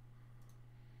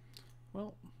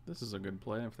 Well, this is a good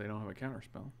play if they don't have a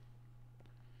counterspell.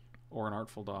 Or an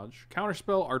artful dodge.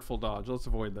 Counterspell, artful dodge. Let's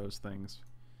avoid those things.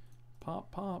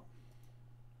 Pop, pop.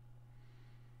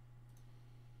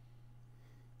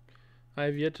 I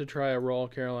have yet to try a raw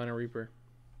Carolina Reaper.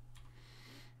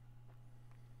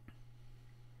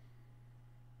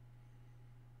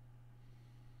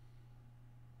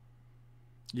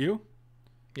 You?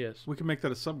 Yes. We can make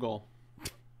that a sub goal.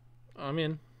 I'm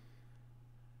in.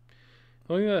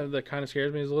 The only thing that kind of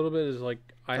scares me is a little bit is like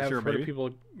I have heard of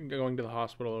people going to the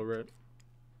hospital over it.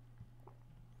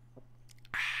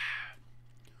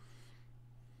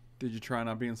 Did you try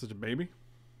not being such a baby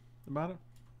about it?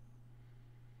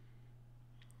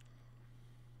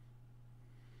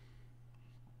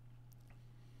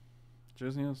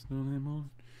 Just yesterday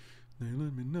morning, they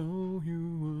let me know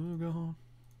you were gone.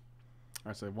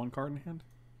 Alright, so I have one card in hand.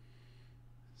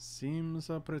 Seems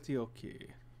pretty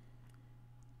okay.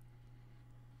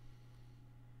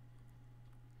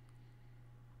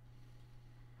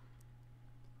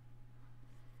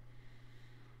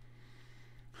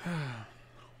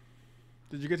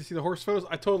 Did you get to see the horse photos?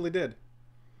 I totally did.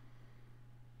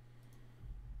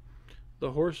 The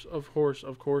horse, of course,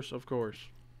 of course, of course.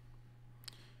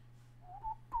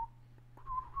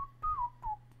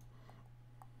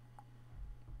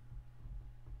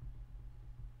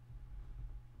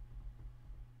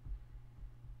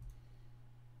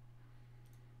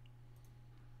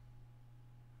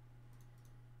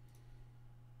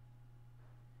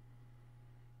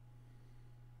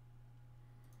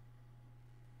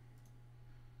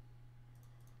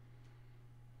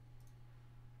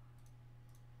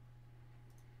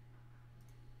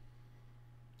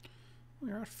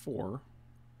 We're at 4.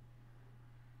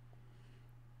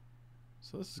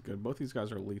 So this is good. Both these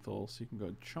guys are lethal, so you can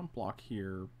go chump block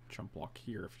here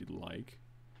if you'd like.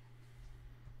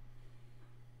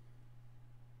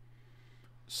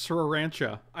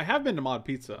 Sriracha. I have been to Mod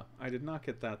Pizza. I did not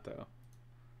get that, though.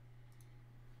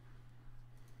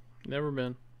 Never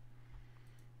been.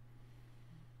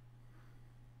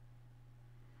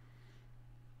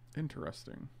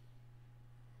 Interesting.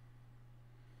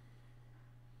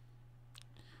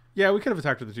 Yeah, we could have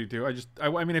attacked with the 2-2.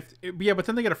 I mean, yeah, but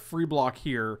then they get a free block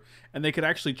here, and they could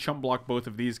actually chump block both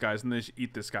of these guys, and then just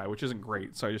eat this guy, which isn't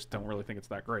great. So I just don't really think it's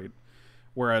that great.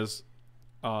 Whereas,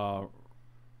 I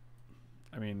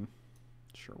mean,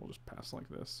 sure, we'll just pass like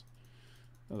this.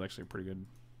 That was actually pretty good.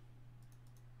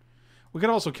 We could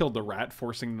also kill the rat,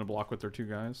 forcing them to block with their 2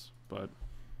 guys, but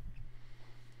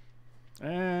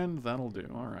and that'll do.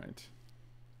 All right.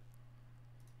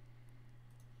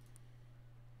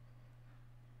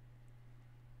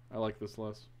 I like this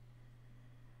less.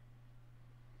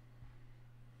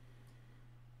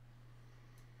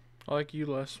 I like you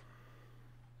less.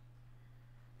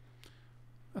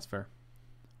 That's fair.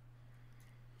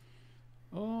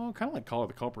 Oh, kind of like Call of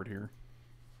the Culprit here.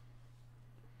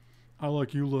 I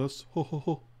like you less. Ho ho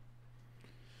ho.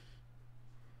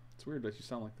 It's weird that you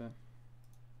sound like that.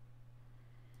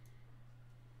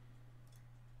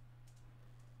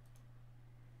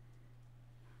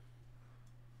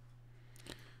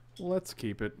 Let's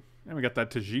keep it. And we got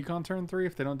that Tajik on turn 3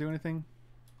 if they don't do anything.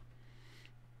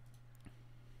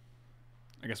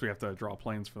 I guess we have to draw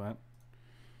planes for that.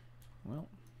 Well.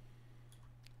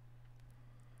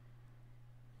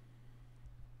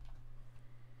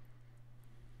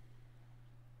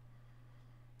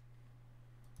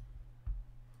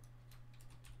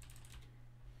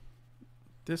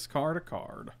 Discard a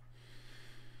card.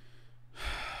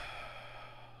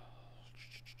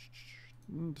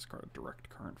 Discard a direct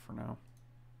current for now.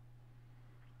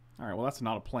 Alright, well that's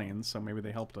not a plane, so maybe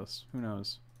they helped us. Who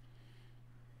knows?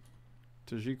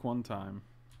 Tajik one time.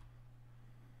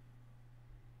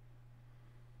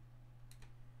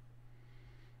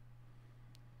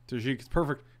 Tajik is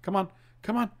perfect. Come on.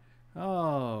 Come on.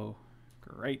 Oh,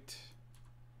 great.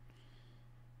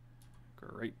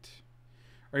 Great.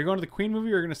 Are you going to the Queen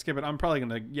movie or are you going to skip it? I'm probably going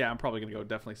to, yeah, I'm probably going to go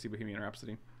definitely see Bohemian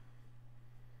Rhapsody.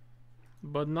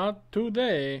 But not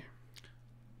today.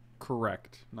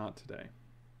 Correct. Not today.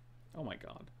 Oh my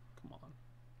god. Come on.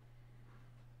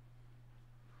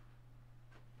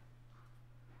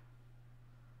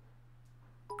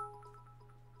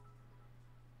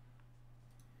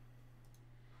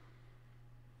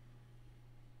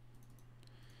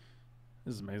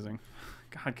 This is amazing.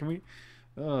 God, can we...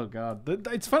 Oh god.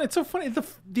 It's fun. It's so funny.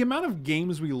 The amount of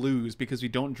games we lose because we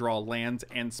don't draw lands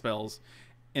and spells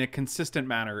in a consistent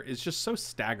manner is just so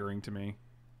staggering to me.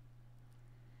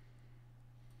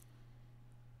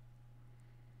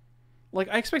 Like,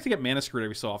 I expect to get mana screwed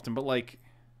every so often, but like...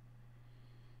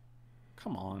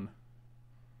 Come on.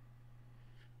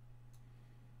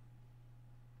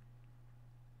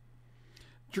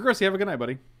 Dragossi, have a good night,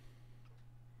 buddy.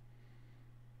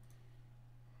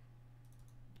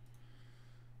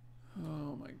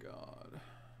 Oh my god.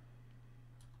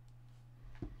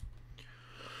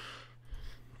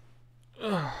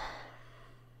 Ugh.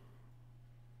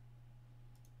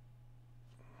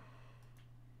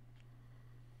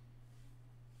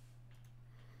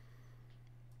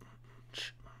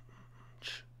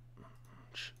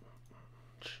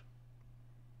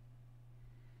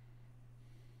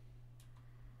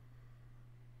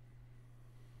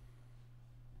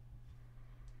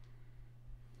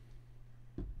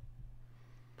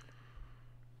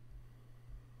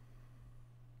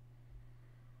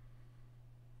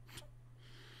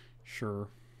 Sure.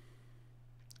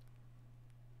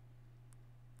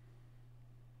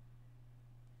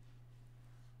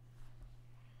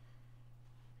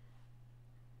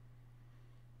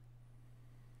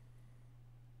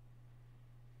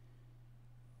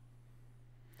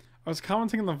 I was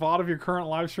commenting on the VOD of your current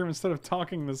live stream instead of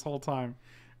talking this whole time.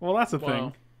 Well, that's a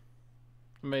thing.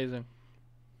 Amazing.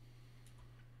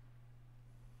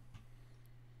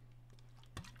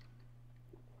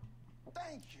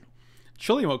 Thank you.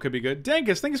 Chili emote could be good.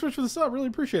 Dankus, thank you so much for the sub. Really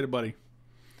appreciate it, buddy.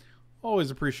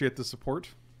 Always appreciate the support.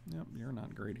 Yep, you're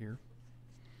not great here.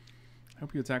 I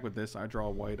hope you attack with this. I draw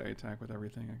white. I attack with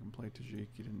everything. I can play Tajik.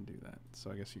 You didn't do that.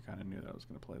 So I guess you kind of knew that I was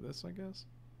going to play this, I guess.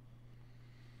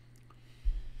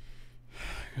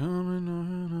 Coming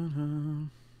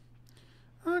on.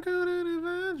 I got it if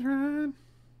I tried.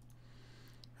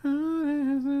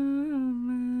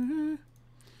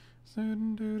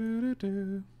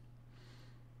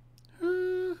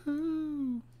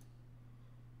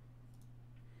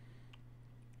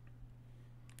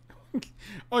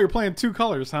 Oh, you're playing two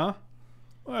colors, huh?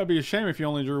 Well, it'd be a shame if you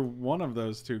only drew one of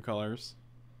those two colors.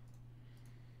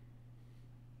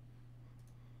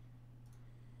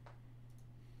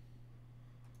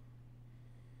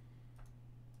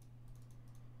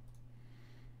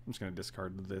 I'm just going to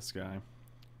discard this guy.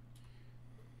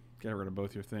 Get rid of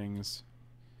both your things.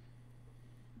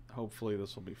 Hopefully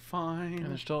this will be fine. And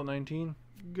they're still at 19?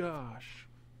 Gosh.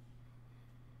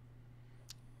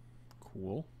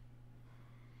 Cool.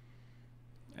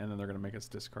 And then they're going to make us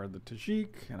discard the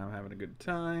Tajik, and I'm having a good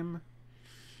time.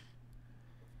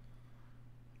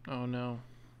 Oh no.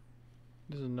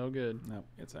 This is no good. No,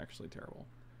 it's actually terrible.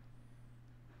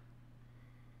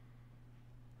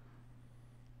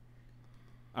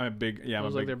 I'm a big... Yeah, It I'm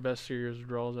was a like big... their best series of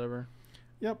draws ever.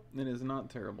 Yep, it is not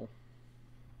terrible.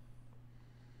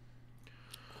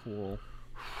 Cool.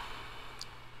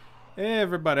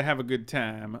 Everybody have a good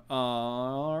time.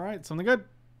 All right, something good.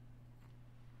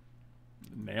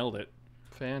 Nailed it.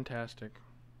 Fantastic.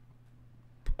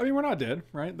 I mean, we're not dead,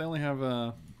 right? They only have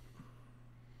a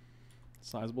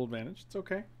sizable advantage. It's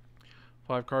okay.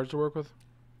 5 cards to work with.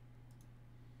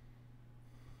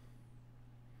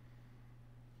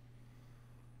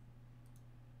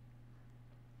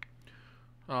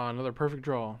 Another perfect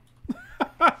draw.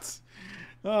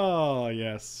 Oh,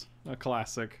 yes. A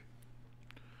classic.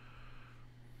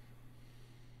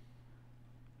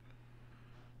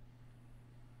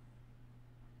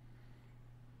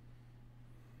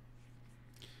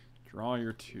 Draw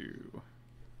your 2.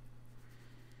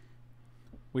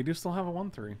 We do still have a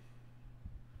 1/3.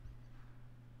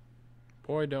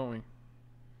 Boy, don't we.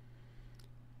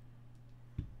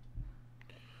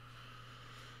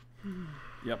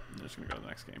 Yep, I'm just going to go to the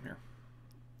next game here.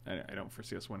 I don't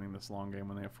foresee us winning this long game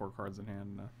when they have 4 cards in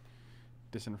hand and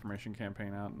a disinformation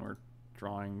campaign out, and we're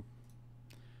drawing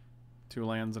 2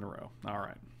 lands in a row. All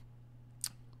right.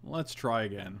 Let's try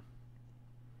again.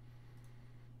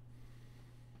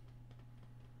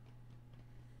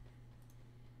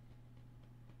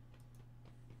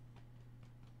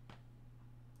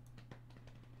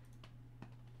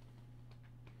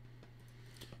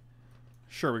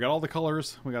 Sure, we got all the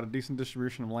colors. We got a decent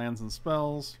distribution of lands and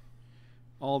spells.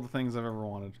 All the things I've ever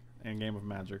wanted in Game of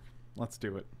Magic. Let's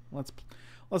do it.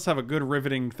 Let's have a good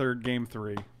riveting game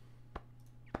 3.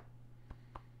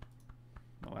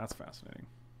 Oh, that's fascinating.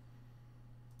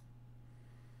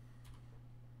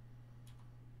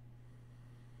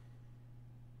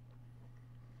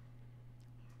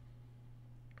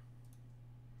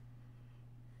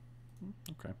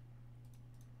 Okay.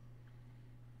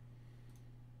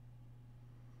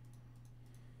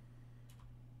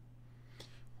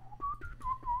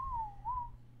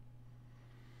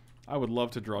 I would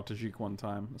love to draw Tajik one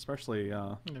time, especially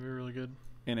That'd be really good.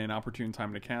 in an opportune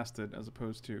time to cast it, as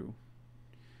opposed to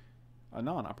a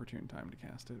non-opportune time to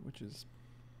cast it, which is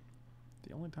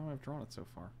the only time I've drawn it so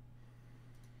far.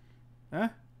 Eh?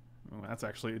 Well, that's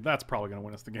probably going to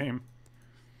win us the game.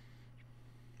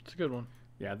 It's a good one.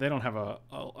 Yeah, they don't have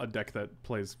a deck that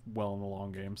plays well in the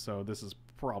long game, so this is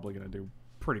probably going to do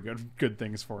pretty good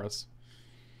things for us.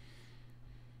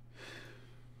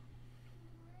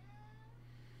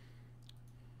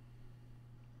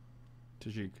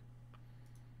 Tajik.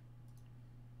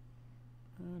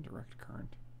 Direct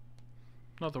current.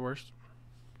 Not the worst.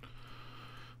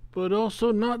 But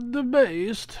also not the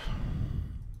best.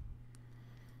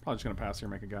 Probably just going to pass here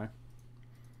and make a guy.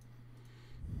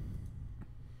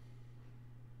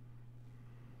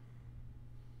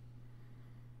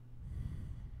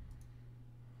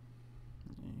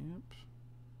 Yep.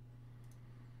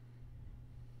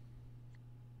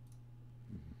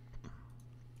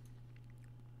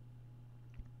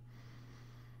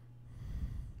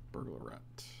 Burglar rat.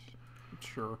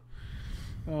 Sure.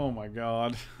 Oh my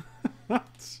god.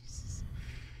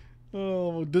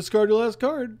 Oh, discard your last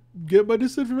card. Get my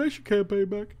disinformation campaign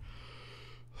back.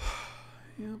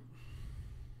 Yep.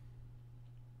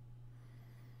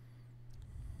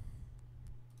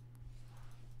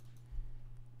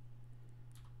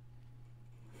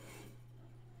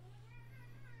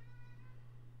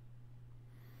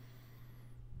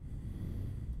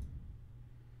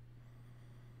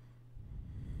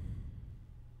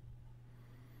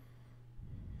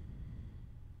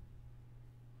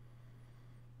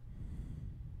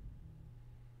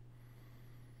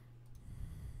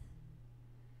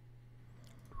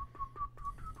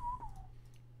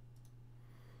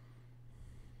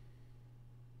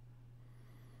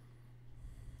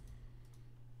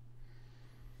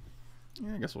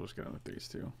 Yeah, I guess we'll just get on with these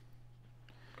two.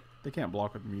 They can't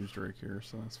block with Muse Drake here,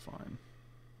 so that's fine.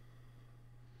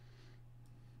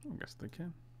 I guess they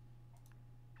can.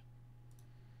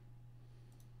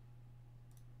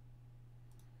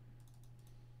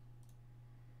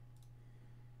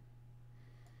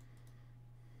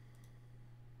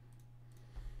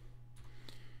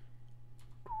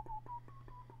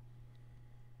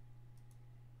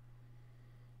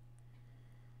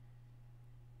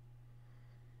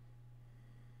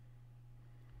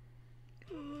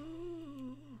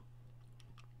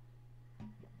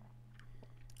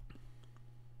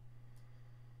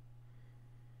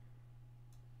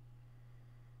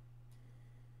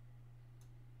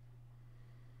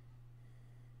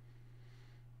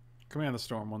 Command the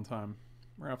Storm one time.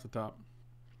 Right off the top.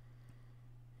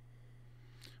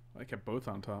 I kept both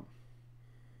on top.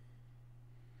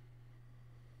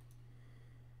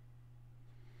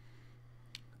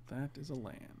 That is a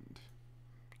land.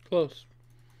 Close.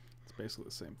 It's basically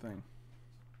the same thing.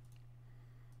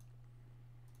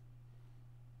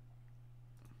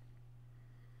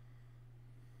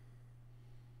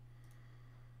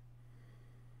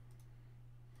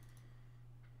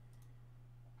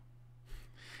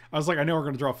 I was like, I know we're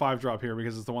going to draw a 5-drop here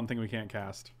because it's the one thing we can't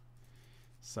cast.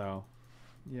 So,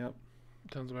 yep.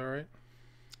 Sounds about right.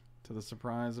 To the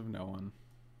surprise of no one.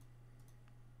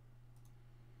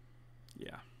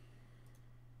 Yeah.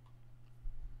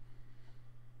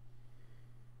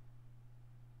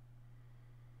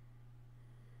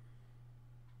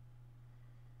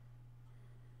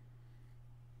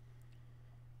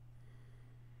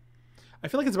 I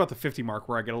feel like it's about the 50 mark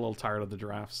where I get a little tired of the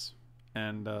drafts.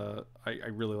 And I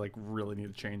really need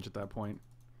to change at that point.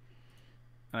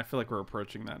 And I feel like we're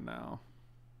approaching that now.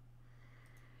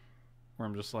 Where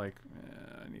I'm just like,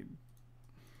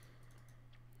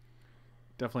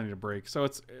 definitely need a break. So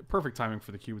it's perfect timing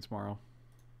for the cube tomorrow.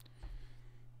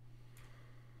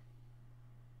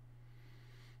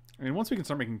 I mean, once we can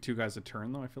start making 2 guys a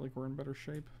turn, though, I feel like we're in better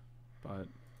shape. But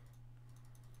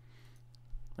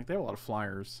like they have a lot of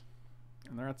flyers.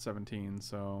 And they're at 17,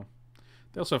 so...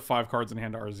 They also have 5 cards in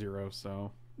hand to R0,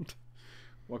 so...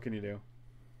 what can you do?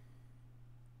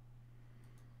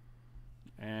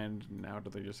 And now do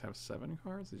they just have 7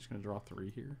 cards? They're just going to draw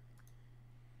 3 here?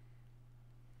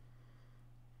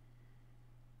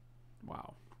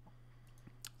 Wow.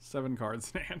 7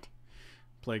 cards in hand.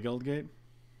 Play Guildgate?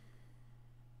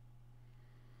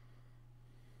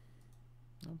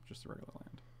 Nope, just a regular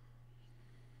land.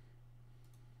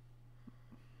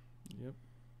 Yep.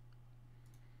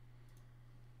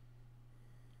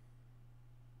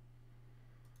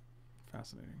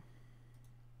 Fascinating.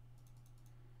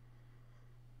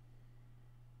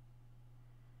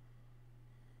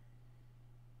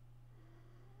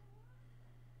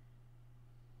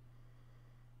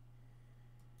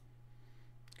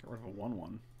 Got rid of a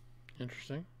 1/1.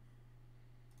 Interesting.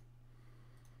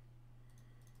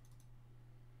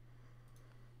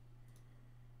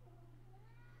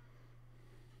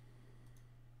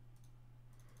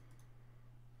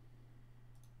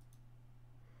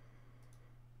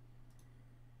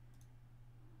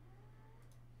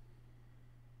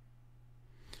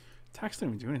 Attacks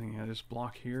didn't even do anything. I just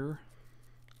block here.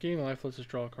 Getting life lets us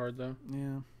draw a card, though.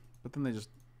 Yeah. But then they just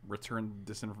return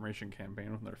the Disinformation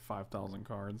Campaign with their 5,000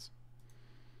 cards.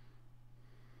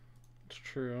 It's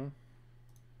true.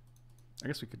 I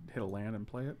guess we could hit a land and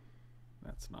play it.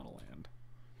 That's not a land.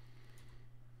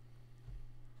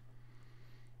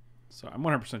 So I'm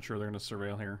 100% sure they're going to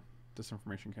surveil here.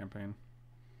 Disinformation Campaign.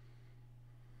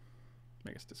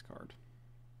 Make us discard.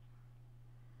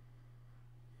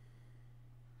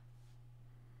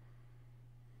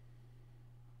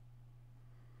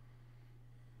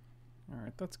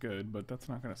 Alright, that's good, but that's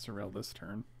not going to surveil this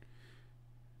turn.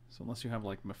 So unless you have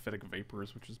like Mephitic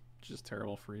Vapors, which is just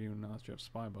terrible for you now that you have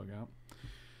Spybug out.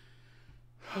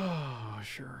 Oh,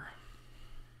 sure.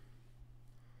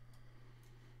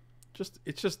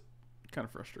 It's just kind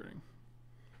of frustrating.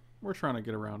 We're trying to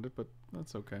get around it, but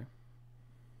that's okay.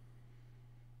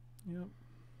 Yep.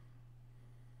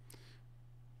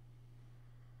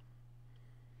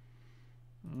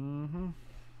 Mm-hmm.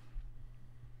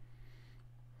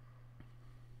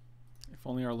 If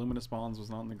only our Luminous Bonds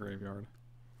was not in the graveyard.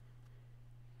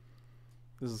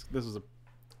 This is a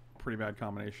pretty bad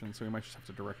combination, so we might just have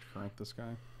to direct current this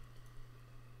guy.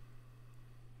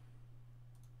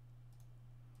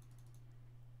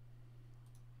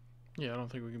 Yeah, I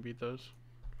don't think we can beat those.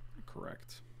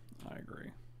 Correct. I agree.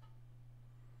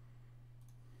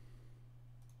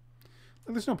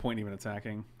 Like, there's no point even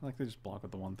attacking. Like, they just block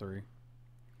with the 1/3.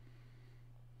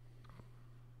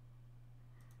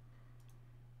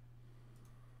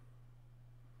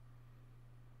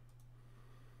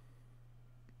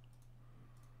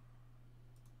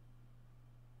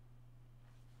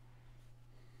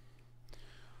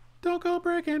 go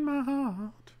breaking my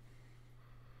heart.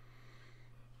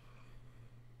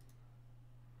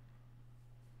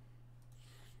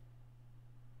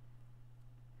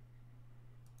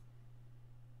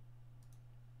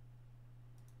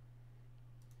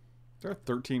 There are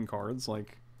 13 cards.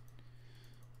 Like,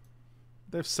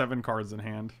 they have 7 cards in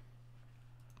hand.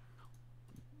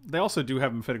 They also do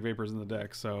have Emphatic Vapors in the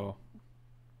deck, so...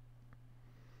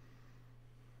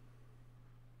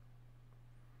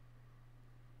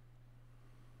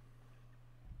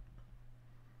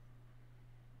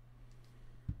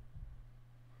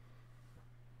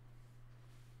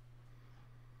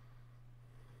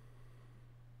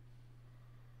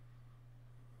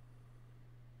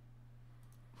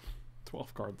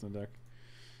 ...12 cards in the deck.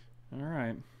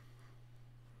 Alright.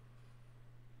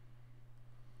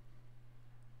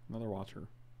 Another Watcher.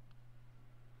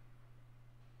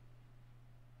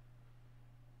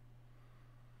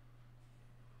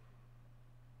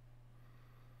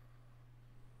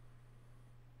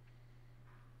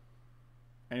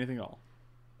 Anything at all?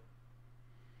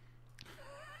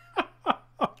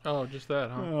 Oh, just that,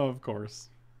 huh? Oh, of course.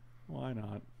 Why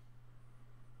not?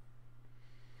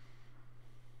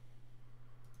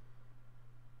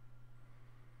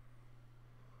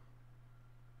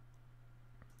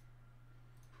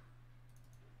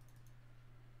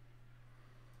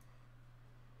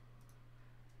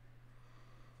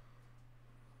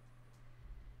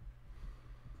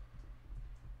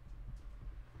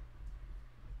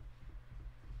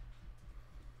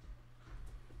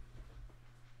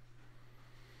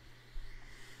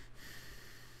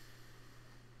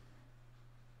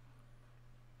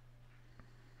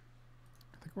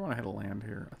 I think we're going to hit a land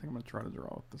here. I think I'm going to try to draw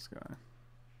with this guy.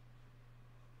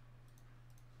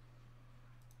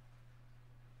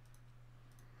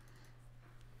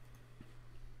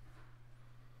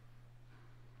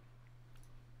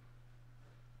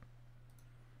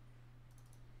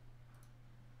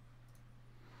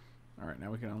 Alright,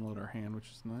 now we can unload our hand,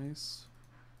 which is nice.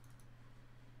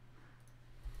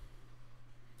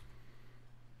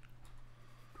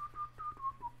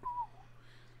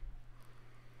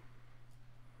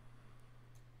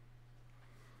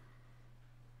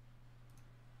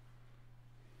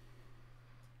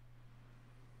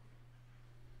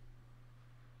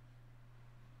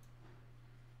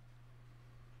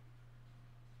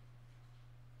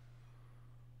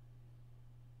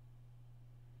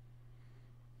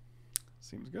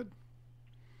 Seems good.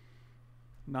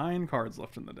 9 cards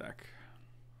left in the deck.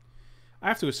 I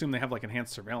have to assume they have like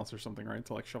enhanced surveillance or something, right?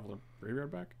 To like shuffle the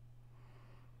graveyard back.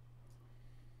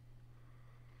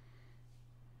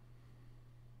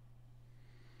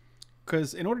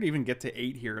 Because in order to even get to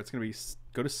 8 here, it's going to be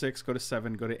go to 6, go to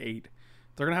 7, go to 8.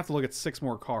 They're going to have to look at 6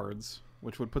 more cards,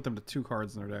 which would put them to 2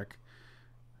 cards in their deck.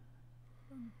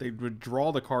 They would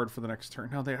draw the card for the next turn.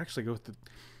 No, they actually go with the...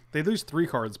 They lose 3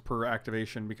 cards per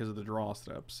activation because of the draw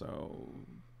step, so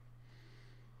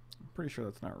I'm pretty sure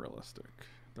that's not realistic.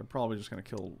 They're probably just going to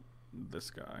kill this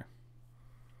guy.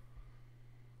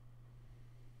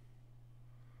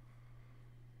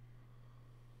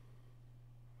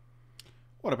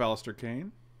 What up, Alistair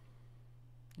Kane?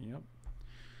 Yep.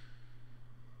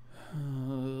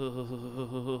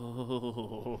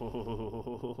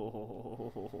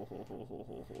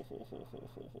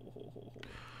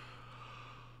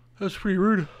 That's pretty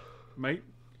rude. Mate,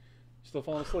 still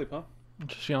falling asleep, huh?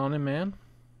 Just yawning, man.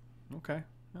 Okay.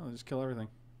 No, just kill everything.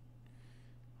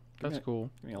 That's cool.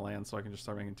 Give me a land so I can just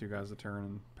start making 2 guys a turn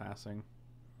and passing.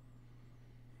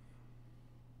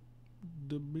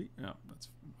 No, that's...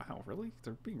 Wow, really?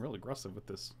 They're being really aggressive with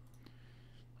this.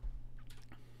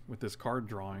 With this card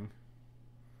drawing.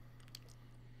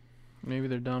 Maybe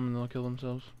they're dumb and they'll kill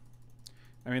themselves.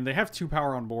 I mean, they have 2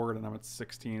 power on board, and I'm at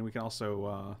 16. We can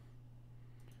also...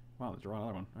 Wow, they draw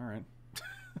another one. Alright.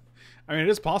 I mean, it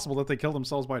is possible that they kill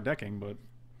themselves by decking, but...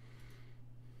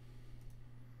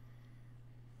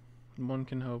 One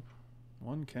can hope.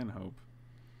 One can hope.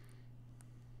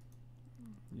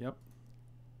 Yep.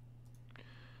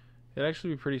 It'd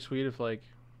actually be pretty sweet if, like,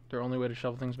 their only way to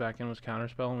shuffle things back in was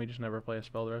counterspell and we just never play a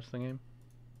spell the rest of the game.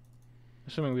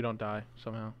 Assuming we don't die,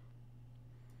 somehow.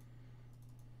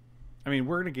 I mean,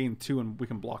 we're going to gain 2 and we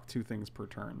can block 2 things per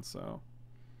turn, so...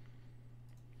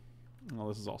 Well,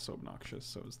 this is also obnoxious,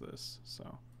 so is this,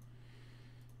 so...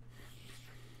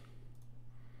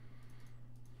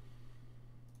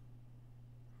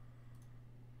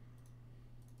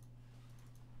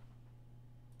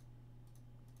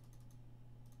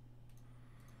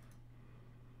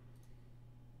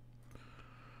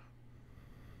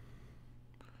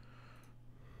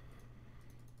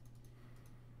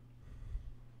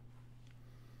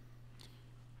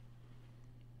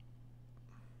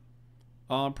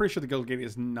 I'm pretty sure the Guild Gate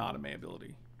is not a May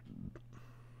ability.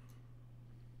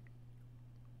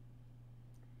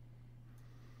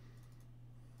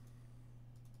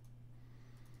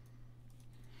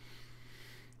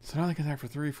 So now they can attack for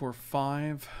 3, 4,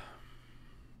 5.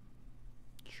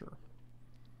 Sure.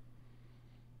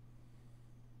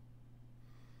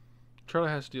 Trotta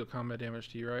has to deal combat damage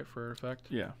to you, right, for effect?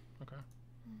 Yeah. Okay.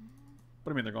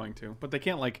 But I mean, they're going to. But they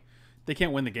can't, like, they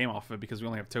can't win the game off of it because we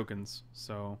only have tokens,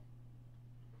 so...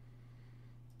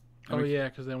 And yeah,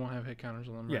 because they won't have hit counters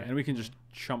on them, Yeah, right? and we can just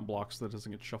chump block so that it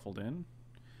doesn't get shuffled in.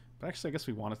 But actually, I guess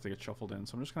we want it to get shuffled in,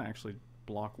 so I'm just going to actually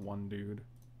block one dude.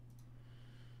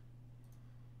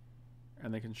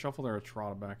 And they can shuffle their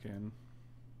Atrata back in.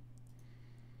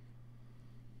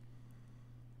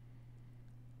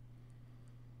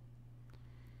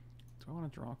 Do I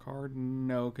want to draw a card?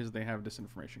 No, because they have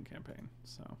Disinformation Campaign,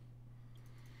 so...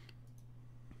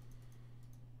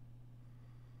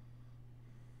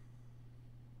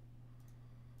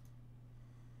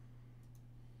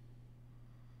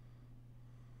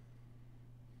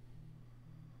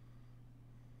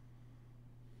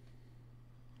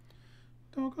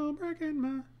 Don't go breaking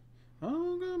my...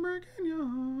 Don't go breaking your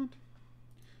heart.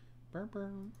 Burr, burr.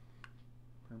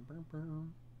 Burr, burr, burr.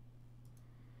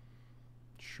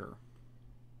 Sure.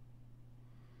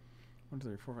 1, 2,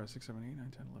 3, 4, 5, 6, 7, 8,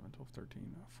 9, 10, 11, 12,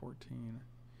 13, 14,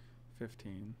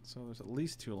 15. So there's at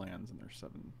least 2 lands and there's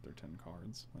 7 or 10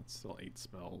 cards. That's still 8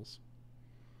 spells.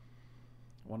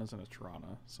 One is an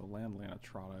Atrata, so land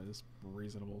Atrata is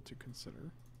reasonable to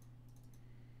consider.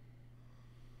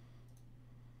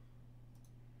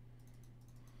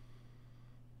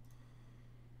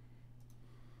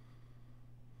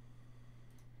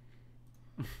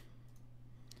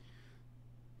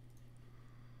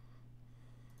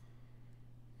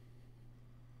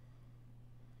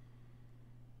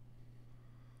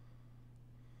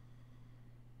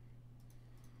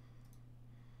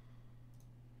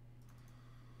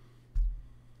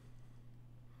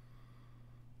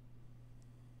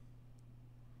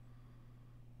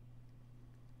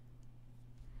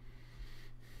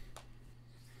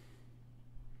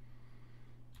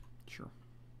 Sure.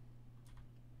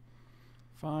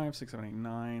 5, 6, 7, 8,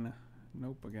 9.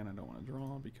 Nope, again, I don't want to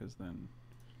draw because then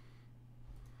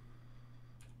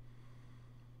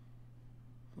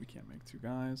we can't make 2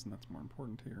 guys, and that's more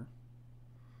important here.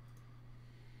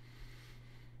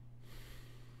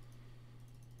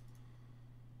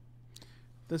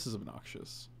 This is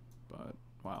obnoxious, but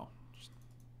wow. Just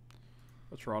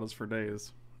Atratas for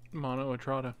days. Mono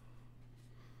Atrata.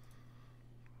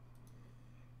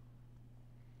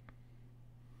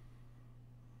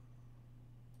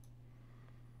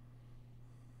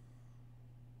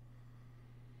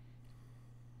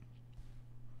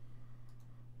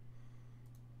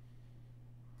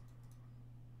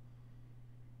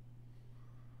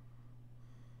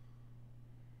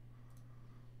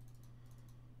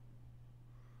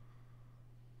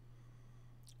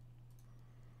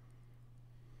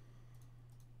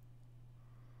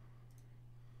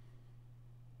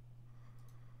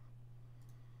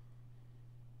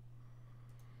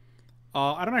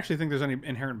 I don't actually think there's any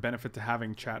inherent benefit to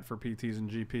having chat for PTs and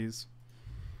GPs.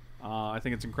 I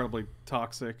think it's incredibly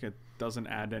toxic. It doesn't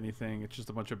add anything. It's just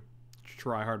a bunch of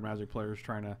try-hard Magic players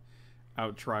trying to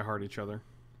out-try-hard each other.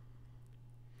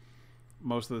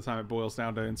 Most of the time it boils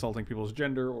down to insulting people's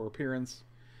gender or appearance.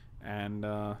 And,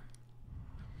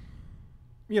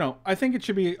 you know, I think it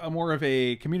should be more of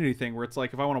a community thing where it's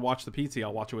like, if I want to watch the PT,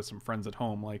 I'll watch it with some friends at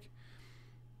home. Like,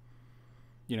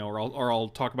 you know, or I'll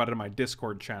talk about it in my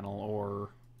Discord channel, or,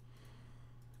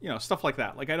 you know, stuff like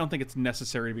that. Like, I don't think it's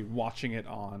necessary to be watching it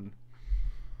on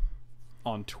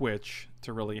Twitch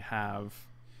to really have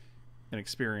an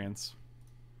experience.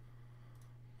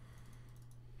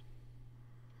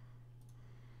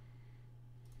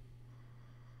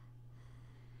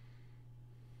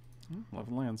 Hmm,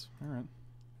 11 lands. All right.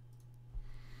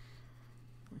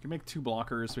 We can make 2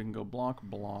 blockers, so we can go block,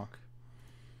 block.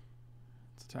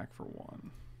 Let's attack for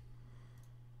 1.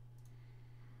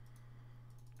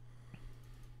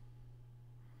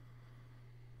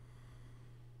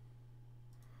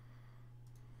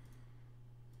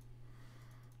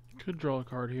 Could draw a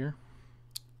card here.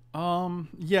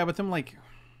 Yeah, but then, like...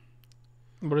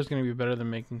 What is going to be better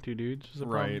than making 2 dudes? Is the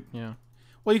problem? Right. Yeah.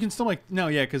 Well, you can still make... No,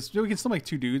 yeah, because we can still make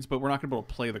 2 dudes, but we're not going to be able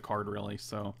to play the card, really,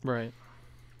 so... Right.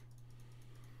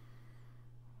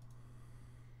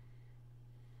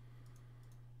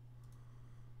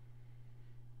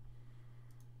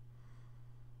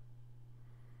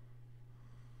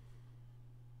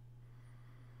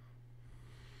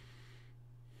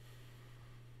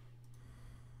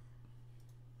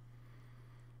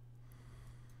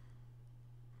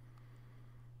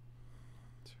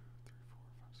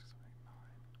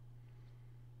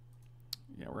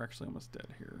 Yeah, we're actually almost dead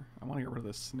here. I want to get rid of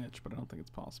this snitch, but I don't think it's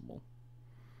possible.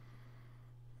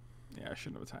 Yeah, I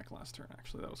shouldn't have attacked last turn,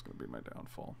 actually. That was going to be my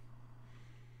downfall.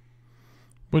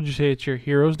 Would you say it's your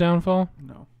hero's downfall?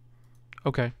 No.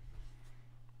 Okay.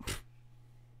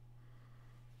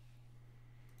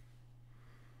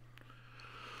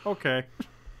 Okay.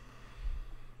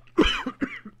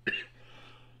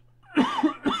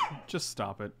 Just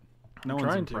stop it. No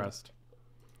one's impressed.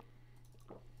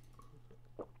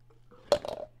 Okay.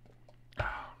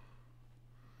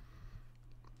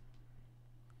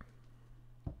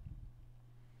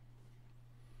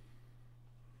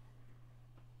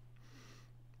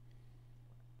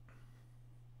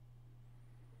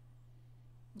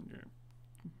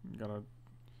 Gotta...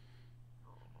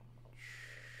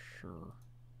 Sure.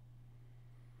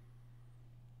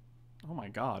 Oh my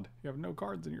god. You have no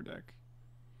cards in your deck.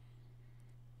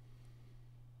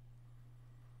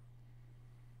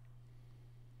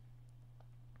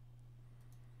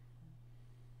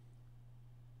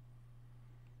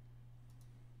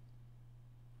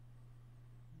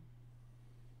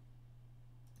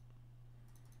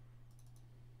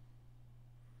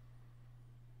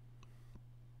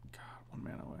 God, 1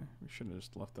 mana away. We should have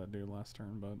just left that dude last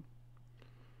turn, but...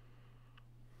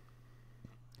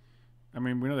 I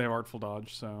mean, we know they have Artful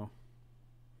Dodge, so...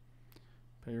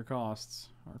 Pay your costs.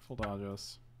 Artful Dodge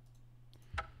us.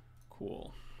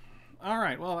 Cool.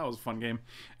 Alright, well, that was a fun game.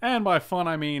 And by fun,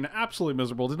 I mean absolutely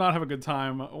miserable. Did not have a good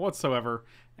time whatsoever.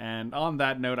 And on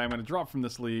that note, I'm going to drop from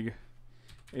this league.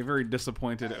 A very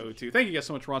disappointed O2. Thank you guys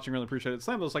so much for watching. Really appreciate it.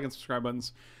 Slam those like and subscribe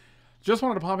buttons. Just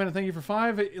wanted to pop in and thank you for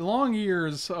 5 long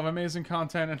years of amazing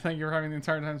content. And thank you for having the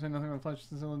entire time saying nothing but pleasure.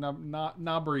 Sincerely,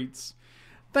 Nabreets.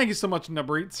 Thank you so much,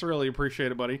 Nabreets. Really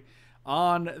appreciate it, buddy.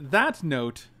 On that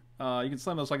note, you can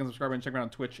slam those like and subscribe and check me out on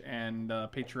Twitch and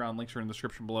Patreon. Links are in the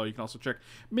description below. You can also check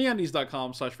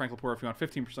meundies.com/FrankLepore if you want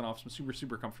 15% off some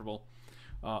super comfortable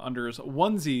unders,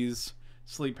 onesies,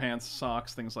 sleep pants,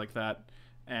 socks, things like that.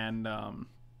 And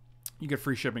you get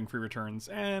free shipping, free returns,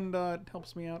 and it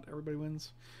helps me out. Everybody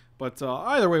wins. But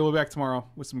either way, we'll be back tomorrow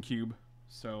with some Cube.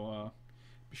 So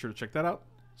be sure to check that out.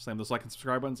 Slam those like and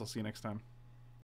subscribe buttons. I'll see you next time.